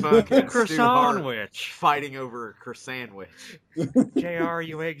Terry Funk and croissant fighting over a croissant. JR,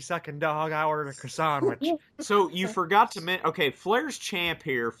 you egg sucking dog! I ordered a croissant. So you forgot to mention. Okay, Flair's champ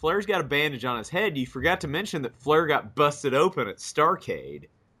here. Flair's got a bandage on his head. You forgot to mention that Flair got busted open at Starrcade.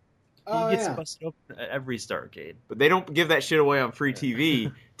 He gets busted open at every Starrcade. But they don't give that shit away on free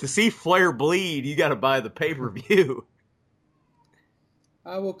TV. To see Flair bleed, you got to buy the pay-per-view.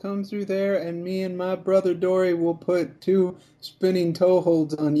 I will come through there, and me and my brother Dory will put 2 spinning toe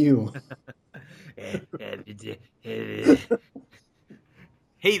holds on you. Hey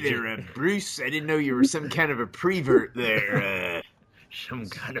there, Bruce. I didn't know you were some kind of a prevert there. Some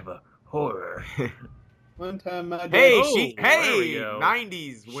kind of a horror. One time my dad... Hey,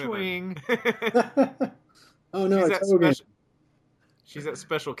 90s women. Oh, no, it's Hogan. She's that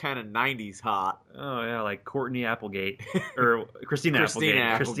special kind of 90s hot. Oh, yeah, like Courtney Applegate. Or Christina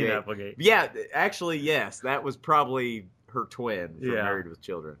Applegate. Yeah, actually, yes. That was probably her twin from Married with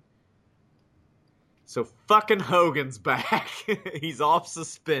Children. So fucking Hogan's back. He's off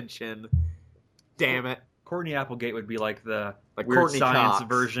suspension. Damn it. Courtney Applegate would be like the like Weird Courtney Science Cox.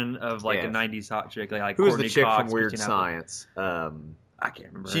 Version of like a 90s hot chick. Like Who's Courtney the chick Cox, from Weird Christina Science? I can't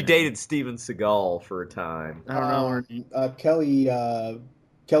remember. She dated Steven Seagal for a time. I don't know. Kelly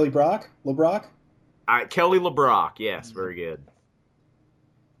Brock? LeBrock? Kelly LeBrock. Yes, very good.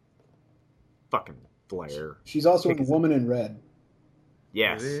 Fucking Flair. She's also in Woman in Red.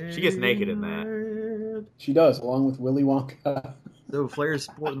 Yes, she gets naked in that. She does, along with Willy Wonka. So Flair's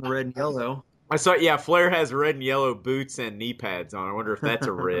sporting the red and yellow. I saw. Yeah, Flair has red and yellow boots and knee pads on. I wonder if that's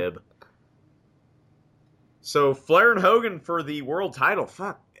a rib. So Flair and Hogan for the world title.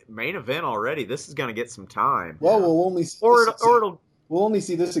 Fuck, main event already. This is gonna get some time. Well, we'll only see we'll only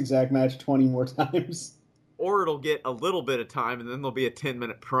see this exact match 20 more times. Or it'll get a little bit of time, and then there'll be a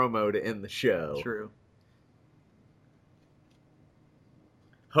 10-minute promo to end the show. True.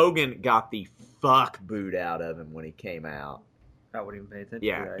 Hogan got the fuck booed out of him when he came out. I wouldn't even pay attention.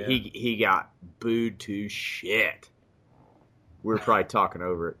 Yeah, to that, he got booed to shit. We were probably talking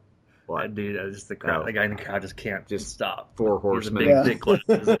over it. What? That dude, just the crowd. Oh. The guy in the crowd just can't Just stop. Four He's a horsemen. big, big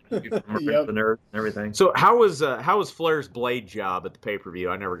glasses, Yep. the nerve and everything. So how was Flair's blade job at the pay-per-view?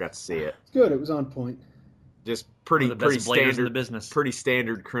 I never got to see it. It's good. It was on point. Just pretty One of the best bladers in standard the business. Pretty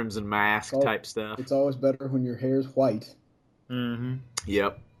standard Crimson Mask type stuff. It's always better when your hair's white. Mm-hmm.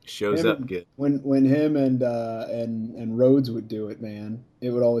 Yep, shows Him- up good. When him and Rhodes would do it, man, it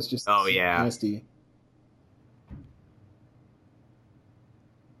would always just Oh, yeah. nasty.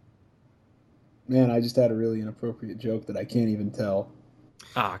 Man, I just had a really inappropriate joke that I can't even tell.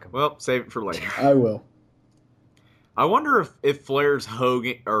 Ah, come on. Well, save it for later. I will. I wonder if Flair's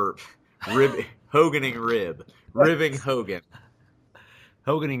Hogan or Hoganing ribbing Hogan.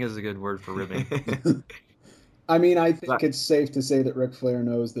 Hoganing is a good word for ribbing. I mean, I think it's safe to say that Ric Flair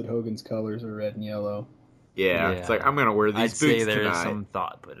knows that Hogan's colors are red and yellow. Yeah, it's like I'm gonna wear these I'd boots say there tonight. is some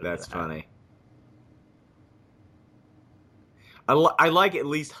thought put into That's that. funny. I like at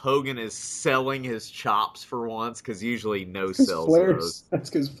least Hogan is selling his chops for once, because usually no sells those. That's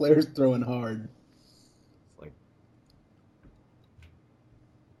because Flair's throwing hard. Like,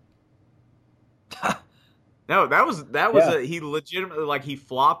 no, that was Yeah. he legitimately, like, he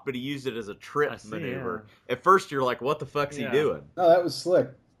flopped, but he used it as a trip I see, maneuver. At first, you're like, what the fuck's he Yeah. doing? No, that was slick.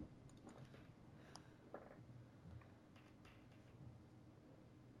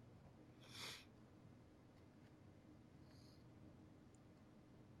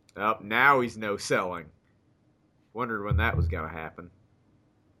 Oh, now he's no selling. Wondered when that was gonna happen.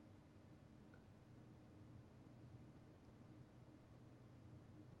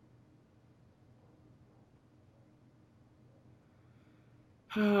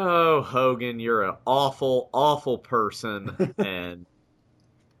 Oh, Hogan, you're an awful, awful person. And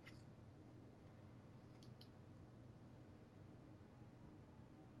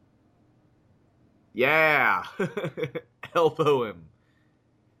yeah, elbow him.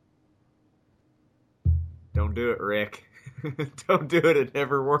 Don't do it, Rick. Don't do it. It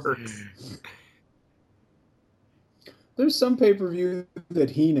never works. There's some pay-per-view that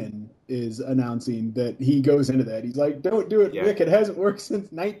Heenan is announcing that he goes into that. He's like, don't do it, Yeah. Rick. It hasn't worked since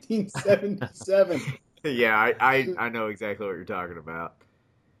 1977. Yeah, I know exactly what you're talking about.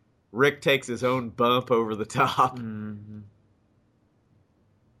 Rick takes his own bump over the top. Mm-hmm.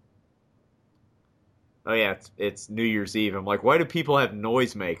 Oh yeah, it's New Year's Eve. I'm like, why do people have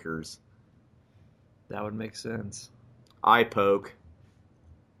noisemakers? That would make sense. Eye poke.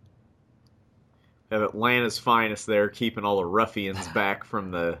 Have Atlanta's finest there, keeping all the ruffians back from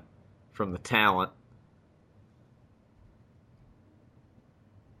the talent.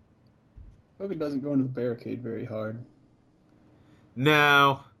 Hogan doesn't go into the barricade very hard.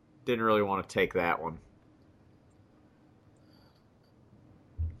 No, didn't really want to take that one.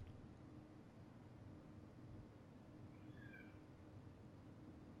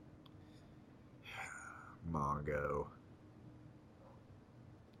 Mongo.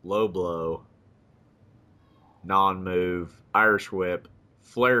 Low blow. Non-move. Irish whip.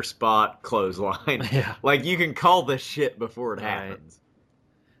 Flare spot. Clothesline. Yeah. Like, you can call this shit before it Right. happens.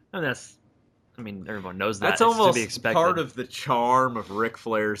 And everyone knows that. That's It's almost to be expected. part of the charm of Ric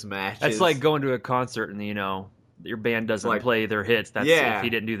Flair's matches. That's like going to a concert and, your band doesn't Like- play their hits. That's Yeah. if he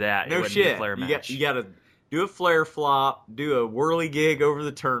didn't do that, it no wouldn't be a shit. Flair match. You got to do a Flair flop, do a whirly gig over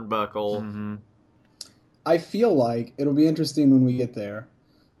the turnbuckle. Mm-hmm. I feel like it'll be interesting when we get there.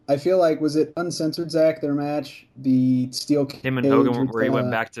 I feel like, was it Uncensored, Zach, their match? The steel cage Him and Hogan, with, where he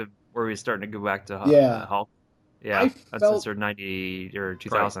went back to where he was starting to go back to Yeah. Hulk. Yeah, I felt- Uncensored 90 or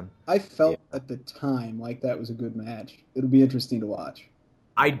 2000. I felt at the time like that was a good match. It'll be interesting to watch.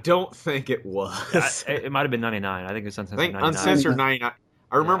 I don't think it was. It might have been 99. I think it was I Uncensored think 99. Uncensored 99.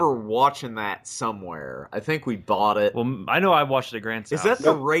 I remember watching that somewhere. I think we bought it. Well, I know I watched it at Grant's Is house. that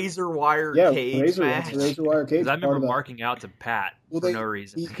the razor wire Yeah, cage razor, match? it's a razor wire cage. 'Cause I part remember of the- marking out to Pat Well, for they- no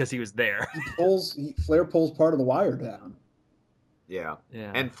reason he- because he was there. Flair pulls part of the wire down. Yeah.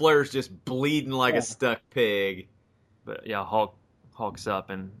 Yeah. And Flair's just bleeding like a stuck pig. But yeah, Hulk's up,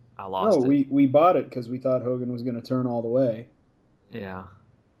 and I lost No, it. we bought it because we thought Hogan was going to turn all the way. Yeah.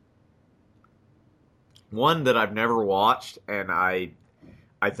 One that I've never watched, and I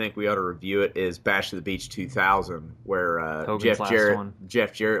think we ought to review it, is Bash of the Beach 2000, where Hogan's last one.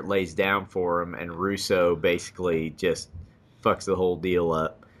 Jeff Jarrett lays down for him, and Russo basically just fucks the whole deal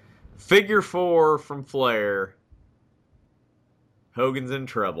up. Figure 4 from Flair. Hogan's in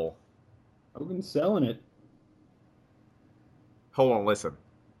trouble. Hogan's selling it. Hold on, listen.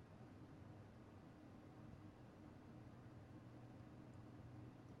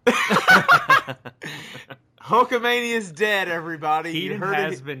 Hulkamania's dead, everybody. Heenan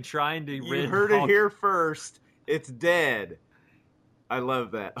has been trying to rid You heard Hulk. it here first. It's dead. I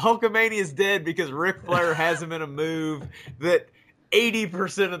love that. Hulkamania's dead because Ric Flair has him in a move that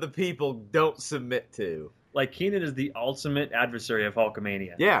 80% of the people don't submit to. Like, Heenan is the ultimate adversary of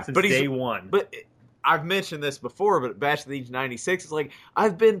Hulkamania. Yeah, since but he's day one. But I've mentioned this before, but Bash of the Beach 96 is like,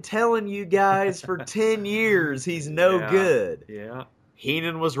 I've been telling you guys for 10 years he's no Yeah. good. Yeah.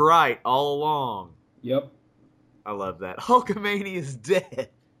 Heenan was right all along. Yep. I love that. Hulkamania's dead.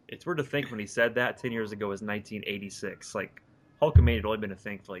 It's weird to think when he said that 10 years ago was 1986. Like, Hulkamania had only been a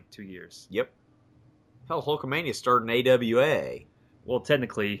thing for like 2 years. Yep. Hell, Hulkamania started in AWA. Well,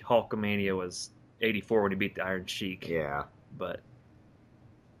 technically, Hulkamania was 84 when he beat the Iron Sheik. Yeah. But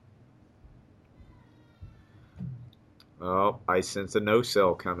Oh, I sense a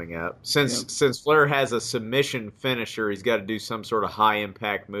no-sell coming up. Since Flair has a submission finisher, he's got to do some sort of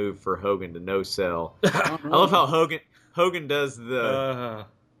high-impact move for Hogan to no-sell. I love how Hogan does the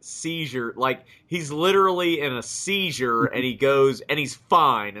seizure. Like, he's literally in a seizure, and he goes, and he's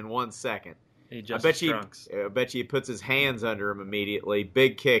fine in 1 second. he just I bet you he puts his hands under him immediately.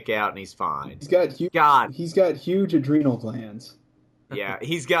 Big kick out, and he's fine. He's got huge adrenal glands. Yeah,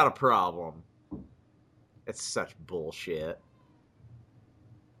 he's got a problem. It's such bullshit.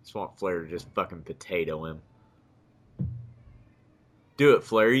 Just want Flair to just fucking potato him. Do it,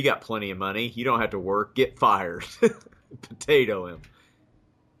 Flair. You got plenty of money. You don't have to work. Get fired. Potato him.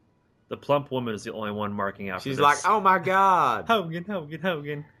 The plump woman is the only one marking out. She's for like, this. oh my God.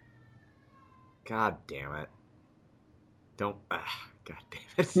 Hogan. God damn it. Don't. God damn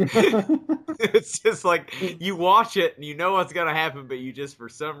it. It's just like, you watch it and you know what's going to happen, but you just, for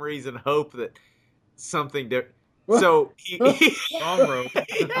some reason, hope that something different. So Wrong rope.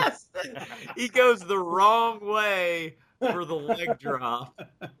 Yes, he goes the wrong way for the leg drop.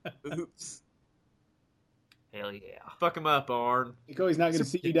 Oops. Hell yeah. Fuck him up, Arn. Nico, he's not going to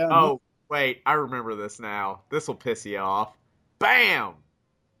see you down. Oh, wait, I remember this now. This will piss you off. Bam!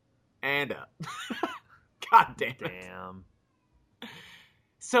 And up. God damn it. Damn.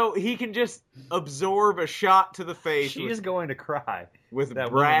 So he can just absorb a shot to the face She is going to cry. with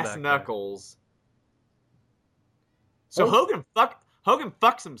that woman brass back there. knuckles. So Hogan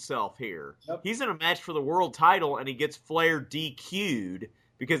fucks himself here. Yep. He's in a match for the world title, and he gets Flair DQ'd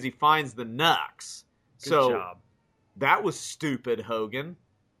because he finds the knucks. Good so job. that was stupid, Hogan.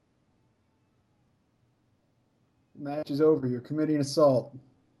 Match is over. You're committing assault.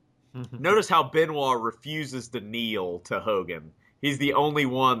 Notice how Benoit refuses to kneel to Hogan. He's the only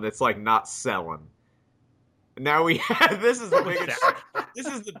one that's like not selling. Now we have this is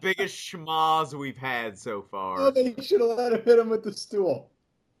the biggest schmoz we've had so far. Oh, they should have let him hit him with the stool.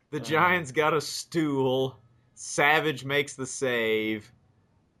 The Giant's got a stool. Savage makes the save.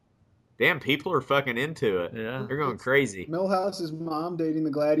 Damn, people are fucking into it. Yeah. They're going crazy. Millhouse's mom dating the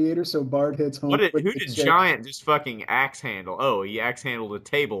gladiator, so Bart hits home. Who with did the chair. Giant just fucking axe handle? Oh, he axe handled a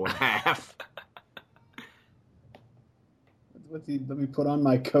table in half. Let me put on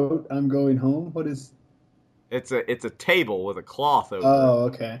my coat. I'm going home. What is? It's a table with a cloth over it. Oh,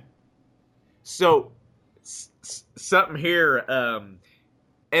 okay. So, something here,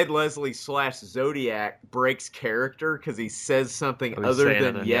 Ed Leslie / Zodiac breaks character because he says something he's other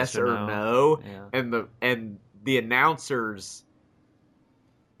saying than yes or no. Yeah. And the announcers,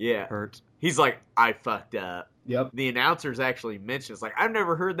 Hurt. he's like, I fucked up. Yep. The announcers actually mention, it's like, I've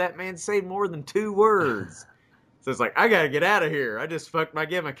never heard that man say more than 2 words. So it's like, I gotta get out of here. I just fucked my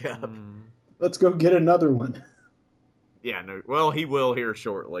gimmick up. Let's go get another one. Yeah, no. Well, he will here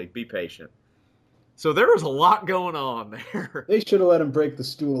shortly. Be patient. So there was a lot going on there. They should have let him break the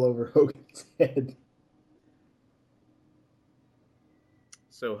stool over Hogan's head.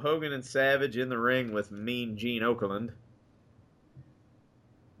 So Hogan and Savage in the ring with Mean Gene Okerlund.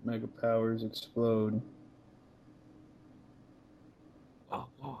 Mega powers explode.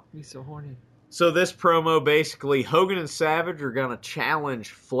 Oh, he's so horny. So this promo, basically, Hogan and Savage are going to challenge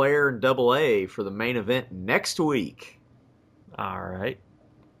Flair and Double A for the main event next week. All right.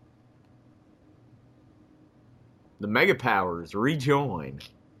 The Mega Powers rejoin.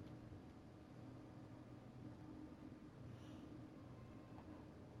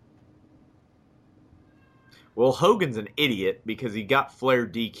 Well, Hogan's an idiot because he got Flair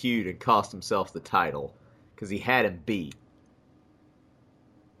DQ'd and cost himself the title because he had him beat.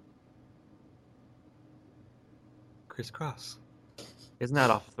 Crisscross. Isn't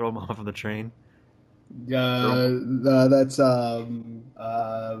that off? Throw him off of the train. That's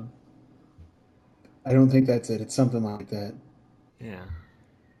I don't think that's it. It's something like that. Yeah.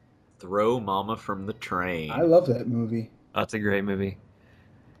 Throw Mama from the train. I love that movie. That's a great movie.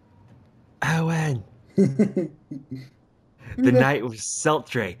 Owen. The night was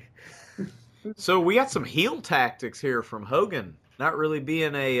sultry. So we got some heel tactics here from Hogan. Not really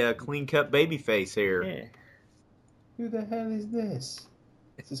being a clean-cut babyface here. Yeah. Who the hell is this?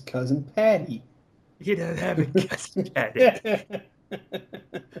 This is Cousin Patty. You don't have a cousin Patty.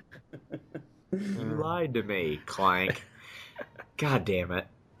 You lied to me, Clank. God damn it.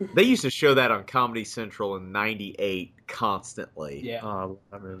 They used to show that on Comedy Central in '98 constantly. Yeah. Oh, I love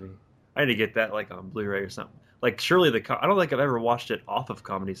that movie. I need to get that like on Blu-ray or something. Like surely I don't think I've ever watched it off of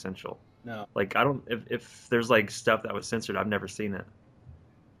Comedy Central. No. Like I don't if there's like stuff that was censored, I've never seen it.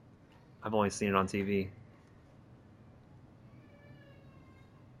 I've only seen it on TV.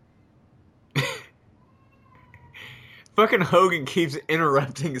 Fucking Hogan keeps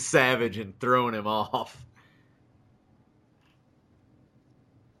interrupting Savage and throwing him off.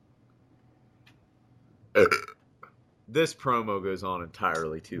 This promo goes on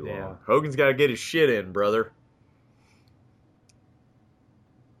entirely too long. Yeah. Hogan's got to get his shit in, brother.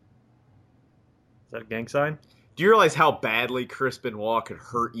 Is that a gang sign? Do you realize how badly Chris Benoit could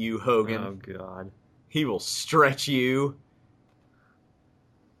hurt you, Hogan? Oh God. He will stretch you.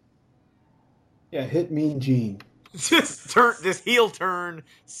 Yeah, hit Mean Gene. Just heel turn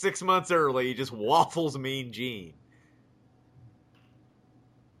 6 months early. He just waffles Mean Gene.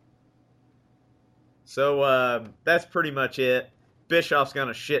 So that's pretty much it. Bischoff's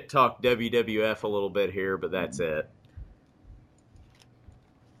gonna shit talk WWF a little bit here, but that's it.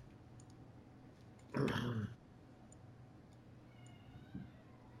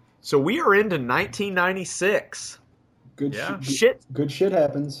 So we are into 1996. Good Yeah. Good shit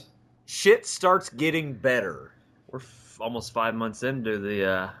happens. Shit starts getting better. We're almost 5 months into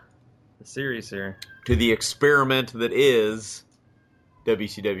the series here. To the experiment that is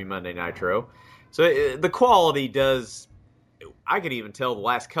WCW Monday Nitro. So the quality does... I could even tell the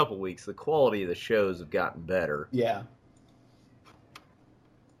last couple weeks, the quality of the shows have gotten better. Yeah.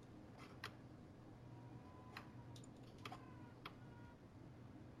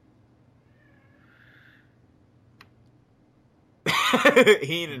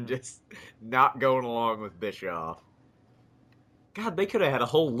 Heenan just not going along with Bischoff. God, they could have had a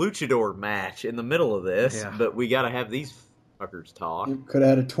whole luchador match in the middle of this, Yeah. but we got to have these fuckers talk. You could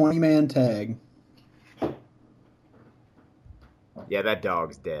have had a 20-man tag. Yeah, that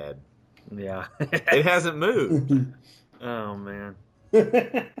dog's dead. Yeah. It hasn't moved. Oh man.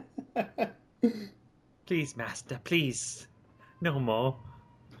 Please, master, please. No more.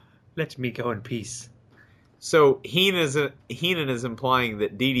 Let me go in peace. So Heenan is implying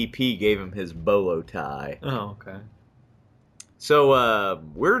that DDP gave him his bolo tie. Oh, okay. So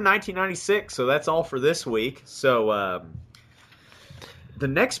we're in 1996, so that's all for this week. So the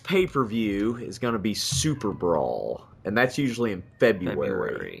next pay-per-view is going to be Super Brawl, and that's usually in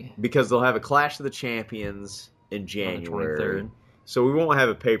February. Because they'll have a Clash of the Champions in January. On the 23rd. So we won't have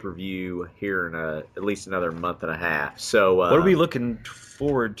a pay-per-view here in at least another month and a half. So What are we looking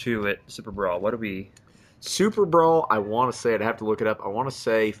forward to at Super Brawl? What are we... Super Brawl, I want to say, I'd have to look it up. I want to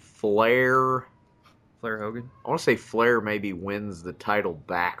say Flair Hogan? I want to say Flair maybe wins the title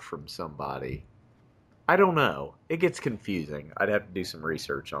back from somebody. I don't know. It gets confusing. I'd have to do some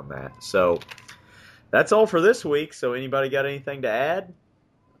research on that. So that's all for this week. So anybody got anything to add?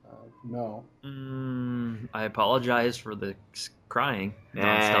 No. I apologize for the crying Nah,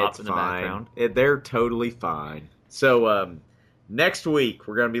 nonstop it's in the fine. background. They're totally fine. So next week,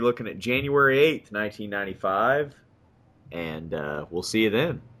 we're going to be looking at January 8th, 1995. And we'll see you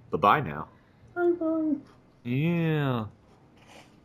then. Bye-bye now. Bye-bye. Yeah.